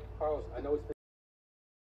experience. Carlos, I know it's been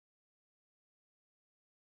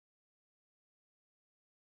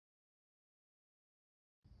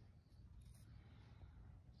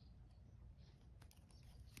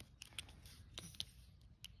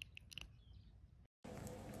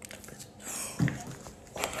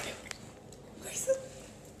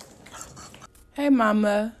Hey,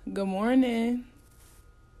 Mama. Good morning.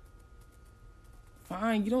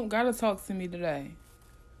 Fine, you don't gotta talk to me today.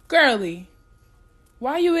 Girly,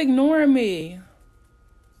 why you ignoring me?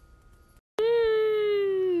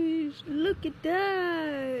 Look at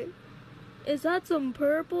that. Is that some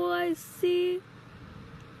purple I see?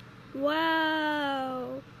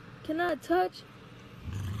 Wow. Can I touch?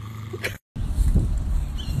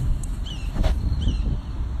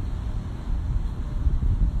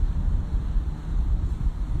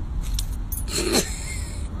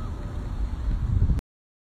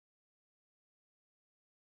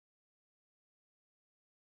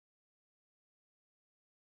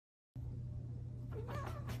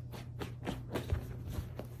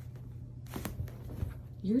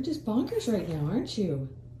 You're just bonkers right now, aren't you?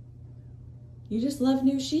 You just love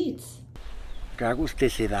new sheets. Qué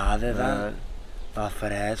agusticidad, ¿verdad? Está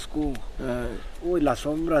fresco. Uy, la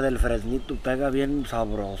sombra del fresnito pega bien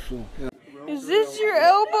sabroso. Is this your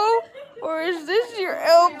elbow? Or is this your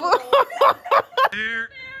elbow? Bear,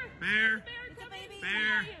 bear,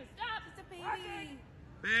 bear. Stop, it's a baby.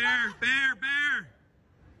 Bear, bear, bear.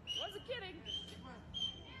 Wasn't kidding.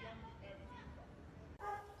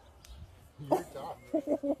 You're tough.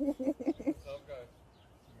 Tough guy.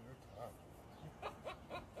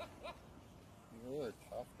 You're really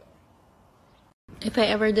tough guy. If I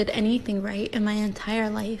ever did anything right in my entire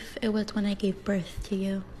life, it was when I gave birth to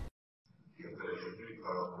you.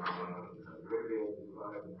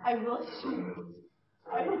 I really should.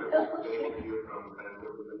 I really should.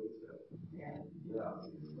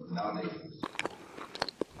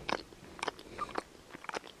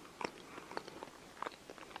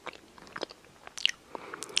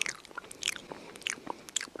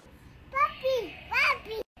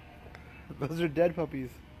 Those are dead puppies.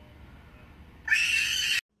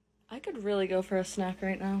 I could really go for a snack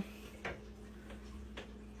right now.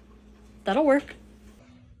 That'll work.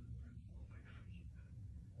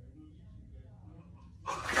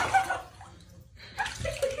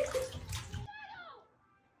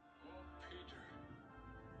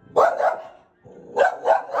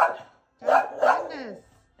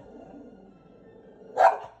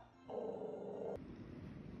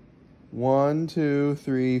 One, 2,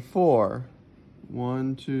 3, 4.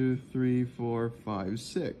 1, 2, 3, 4, 5,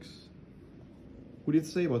 6. What do you have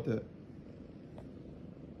to say about that?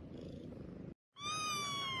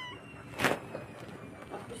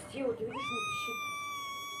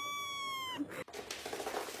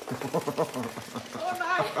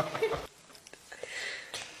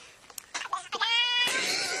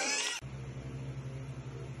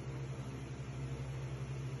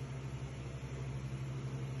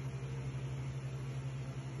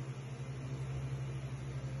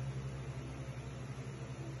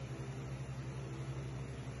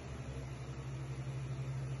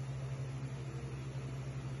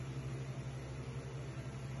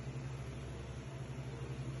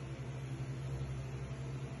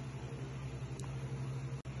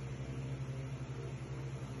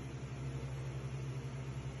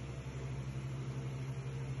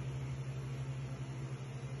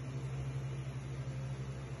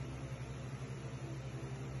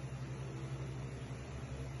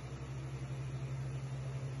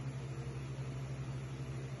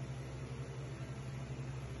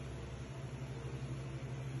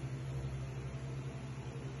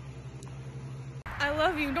 I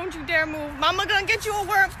love you. Don't you dare move. Mama gonna get you a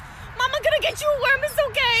worm. Mama gonna get you a worm. It's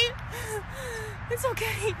okay. It's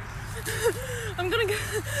okay. I'm gonna get...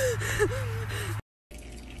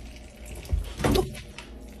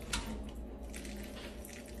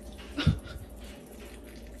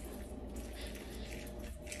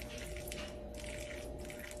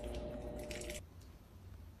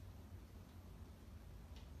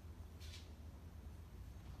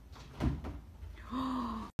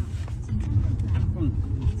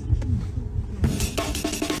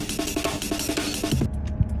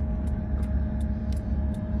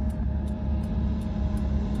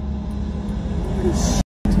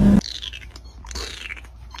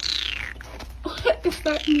 What is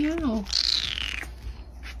that meow?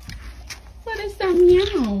 What is that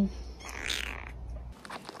meow?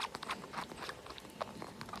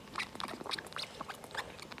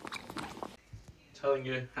 Telling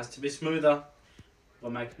you, has to be smoother.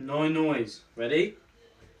 Will make no noise. Ready?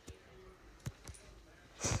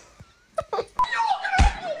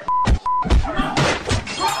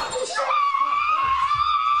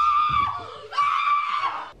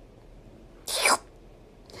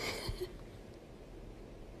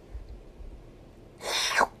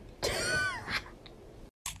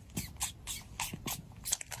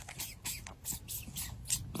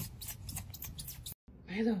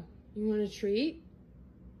 Hello, you want a treat?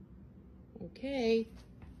 Okay.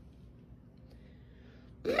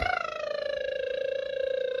 Hello,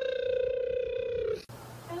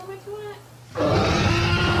 what you want?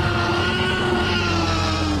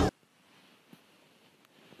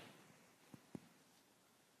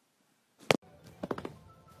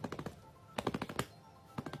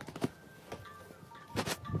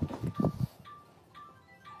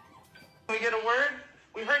 Can we get a word?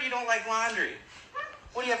 We heard you don't like laundry.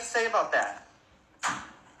 What do you have to say about that?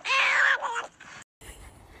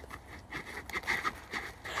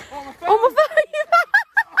 Oh my God.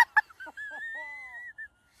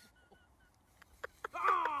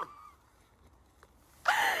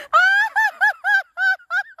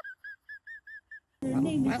 Her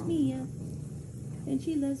name is Mia, and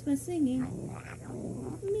she loves my singing.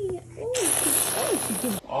 Mia, oh, she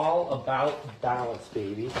did. All about balance,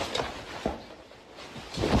 baby.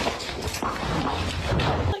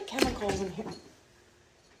 Like chemicals in here.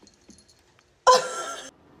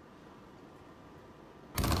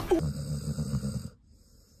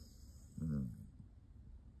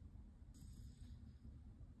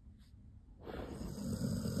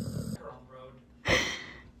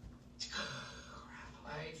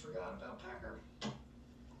 I forgot about Packer.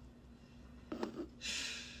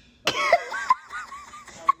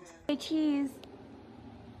 Cheese.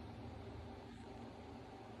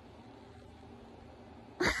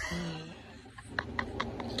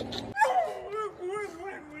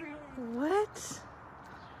 What?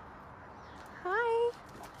 Hi.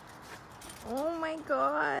 Oh my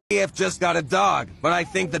God. EF just got a dog, but I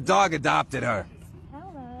think the dog adopted her.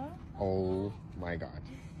 Hello. Oh my God.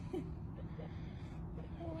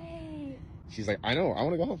 Wait. She's like, I know, I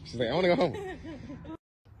want to go home. She's like, I want to go home.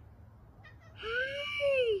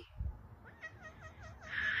 Hi.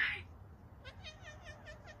 Hi.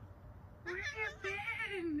 Where have you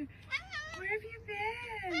been? Where have you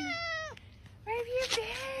been? Where have you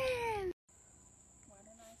been? Why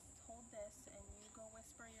don't I hold this and you go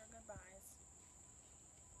whisper your goodbyes?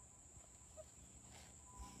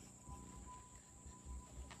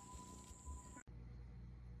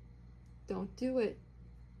 Don't do it.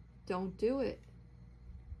 Don't do it.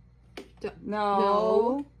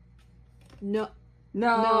 No. No. No.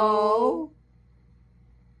 No.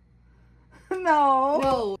 No.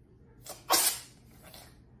 No.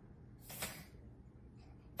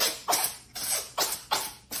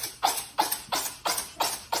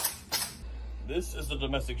 This is the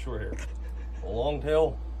domestic short hair. A long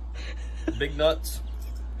tail, big nuts,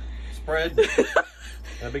 spread, and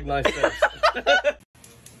a big nice face.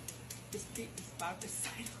 This beat is about to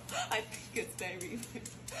sign. I think it's very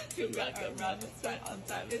to rock around, it's right on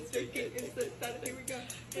time. It's tricky, it's the time. Here we go.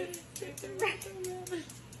 It's a rock around.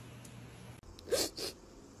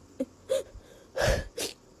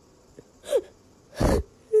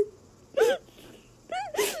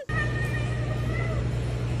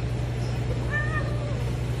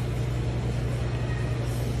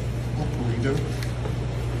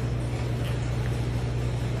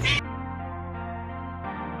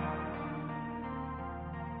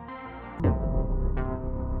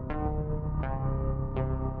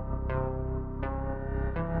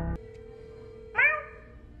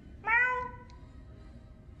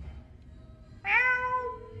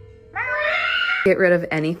 Get rid of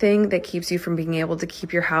anything that keeps you from being able to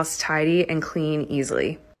keep your house tidy and clean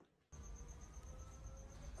easily.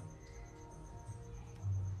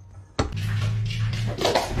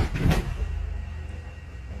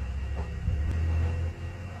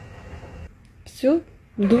 Все,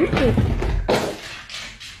 дурка.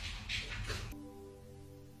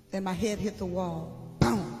 Then my head hit the wall.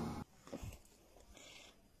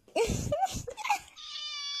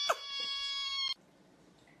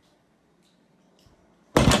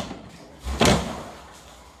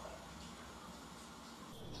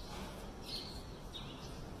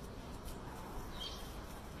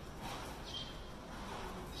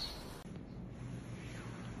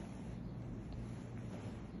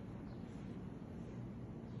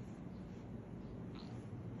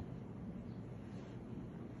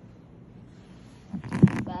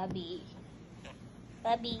 Bubby.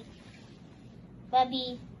 Bubby.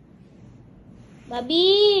 Bubby.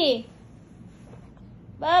 Bubby.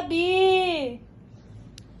 Bubby.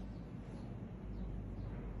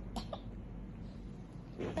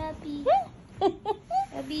 Bubby.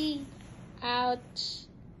 Bubby. Ouch.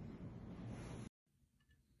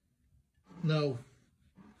 No.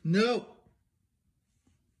 No.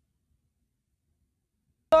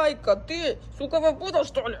 Айка, ты, сука, выпутал,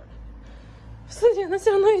 что ли? Смотри, она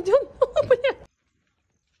все равно идет. Блядь.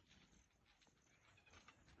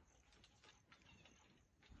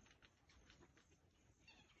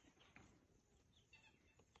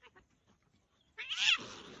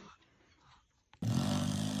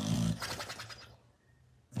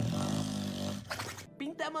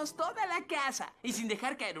 pintamos toda la casa y sin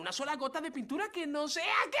dejar caer una sola gota de pintura que no sea.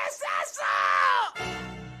 ¿Qué es eso?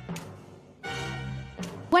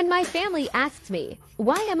 When my family asks me,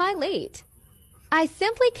 why am I late? I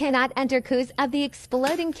simply cannot enter Coos of the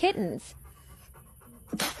Exploding Kittens.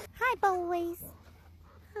 Hi, boys.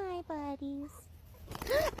 Hi, buddies.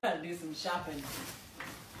 Gotta do some shopping.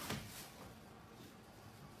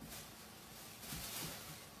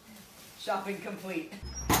 Shopping complete.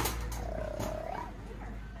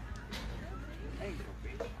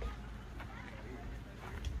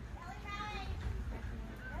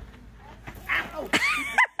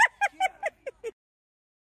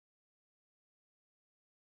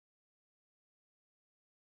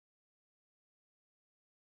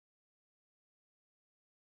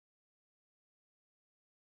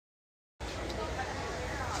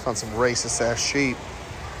 Found some racist ass sheep.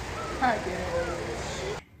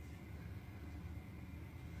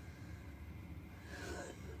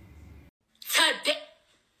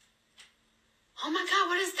 Oh my God,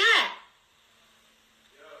 what is that?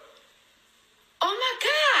 Oh my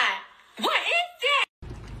God, what is that?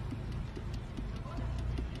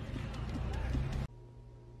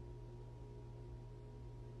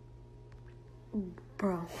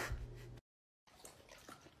 Bro.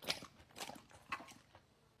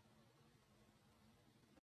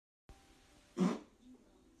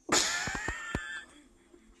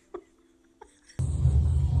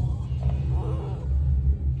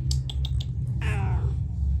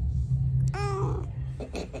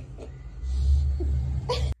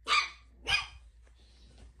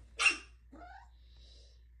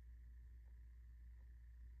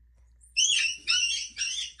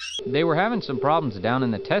 They were having some problems down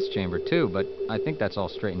in the test chamber too, but I think that's all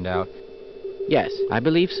straightened out. Yes, I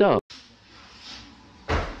believe so.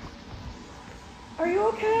 Are you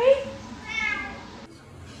okay?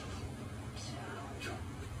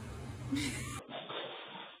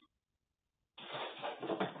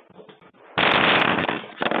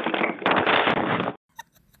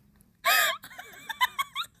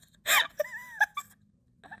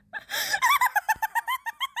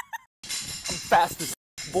 Fast as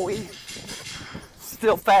boy.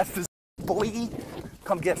 Still fast as boy.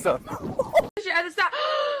 Come get some.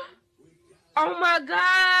 Oh my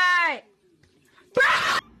God!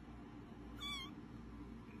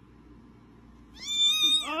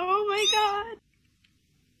 Oh my God!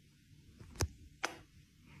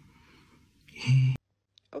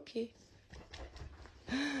 Okay.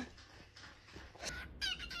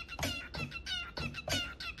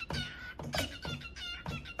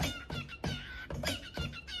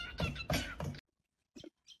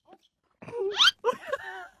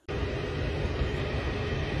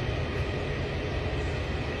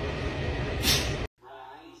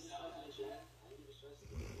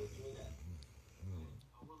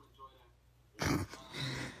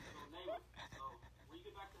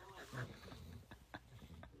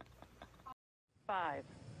 Five,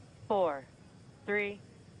 4, 3,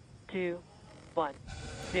 2, 1,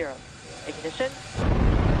 0. Ignition.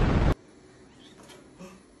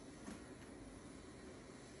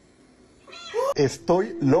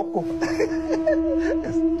 Estoy loco.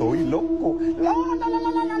 Estoy loco. La, la, la, la,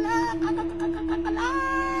 la, la, la.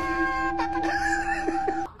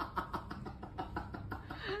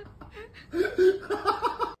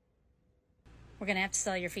 We're gonna have to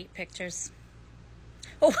sell your feet pictures.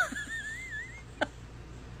 Oh.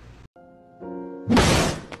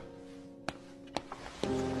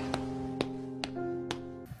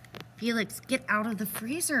 Felix, get out of the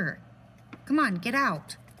freezer. Come on, get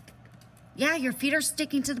out. Yeah, your feet are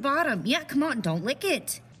sticking to the bottom. Yeah, come on, don't lick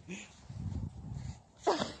it.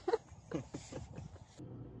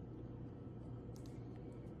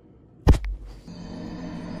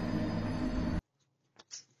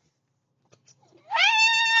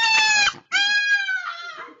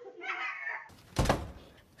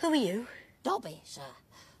 Who are you? Dobby, sir.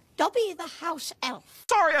 Dobby the house elf.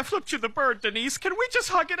 Sorry I flipped you the bird, Denise. Can we just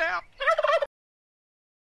hug it out?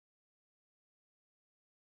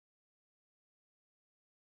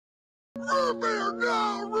 Root beer,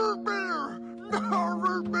 no! Root beer! No,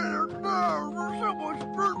 root beer, no! Someone's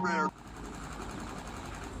root beer!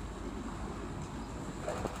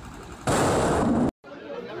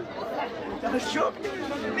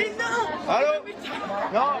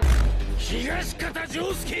東方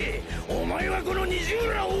丈介、お前はこの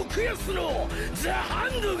20浦奥安のザ・ハ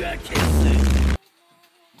ンドが消す。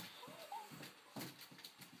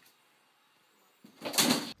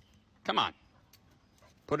Come on.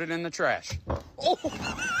 Put it in the trash. Oh.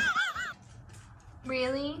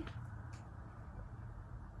 Really?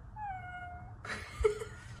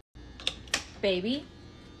 Baby?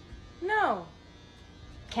 No.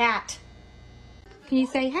 Cat. Can you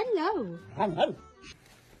say hello? Hello.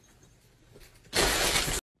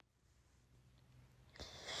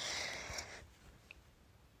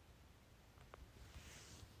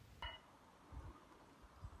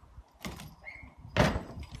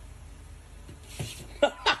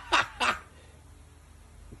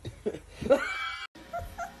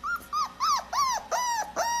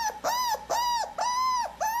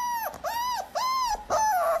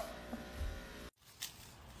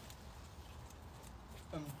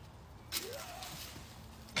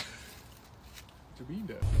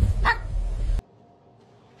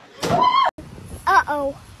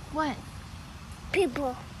 Uh-oh. What?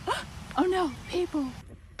 People. Oh no, people.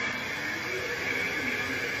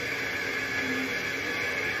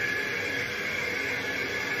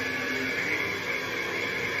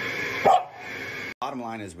 Bottom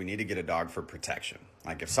line is we need to get a dog for protection.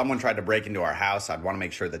 Like if someone tried to break into our house, I'd want to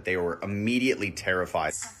make sure that they were immediately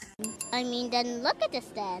terrified. I mean, then look at this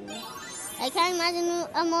then. I can't imagine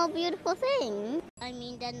a more beautiful thing. I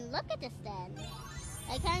mean, then look at this then.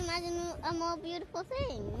 I can't imagine a more beautiful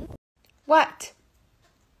thing. What?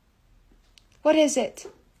 What is it?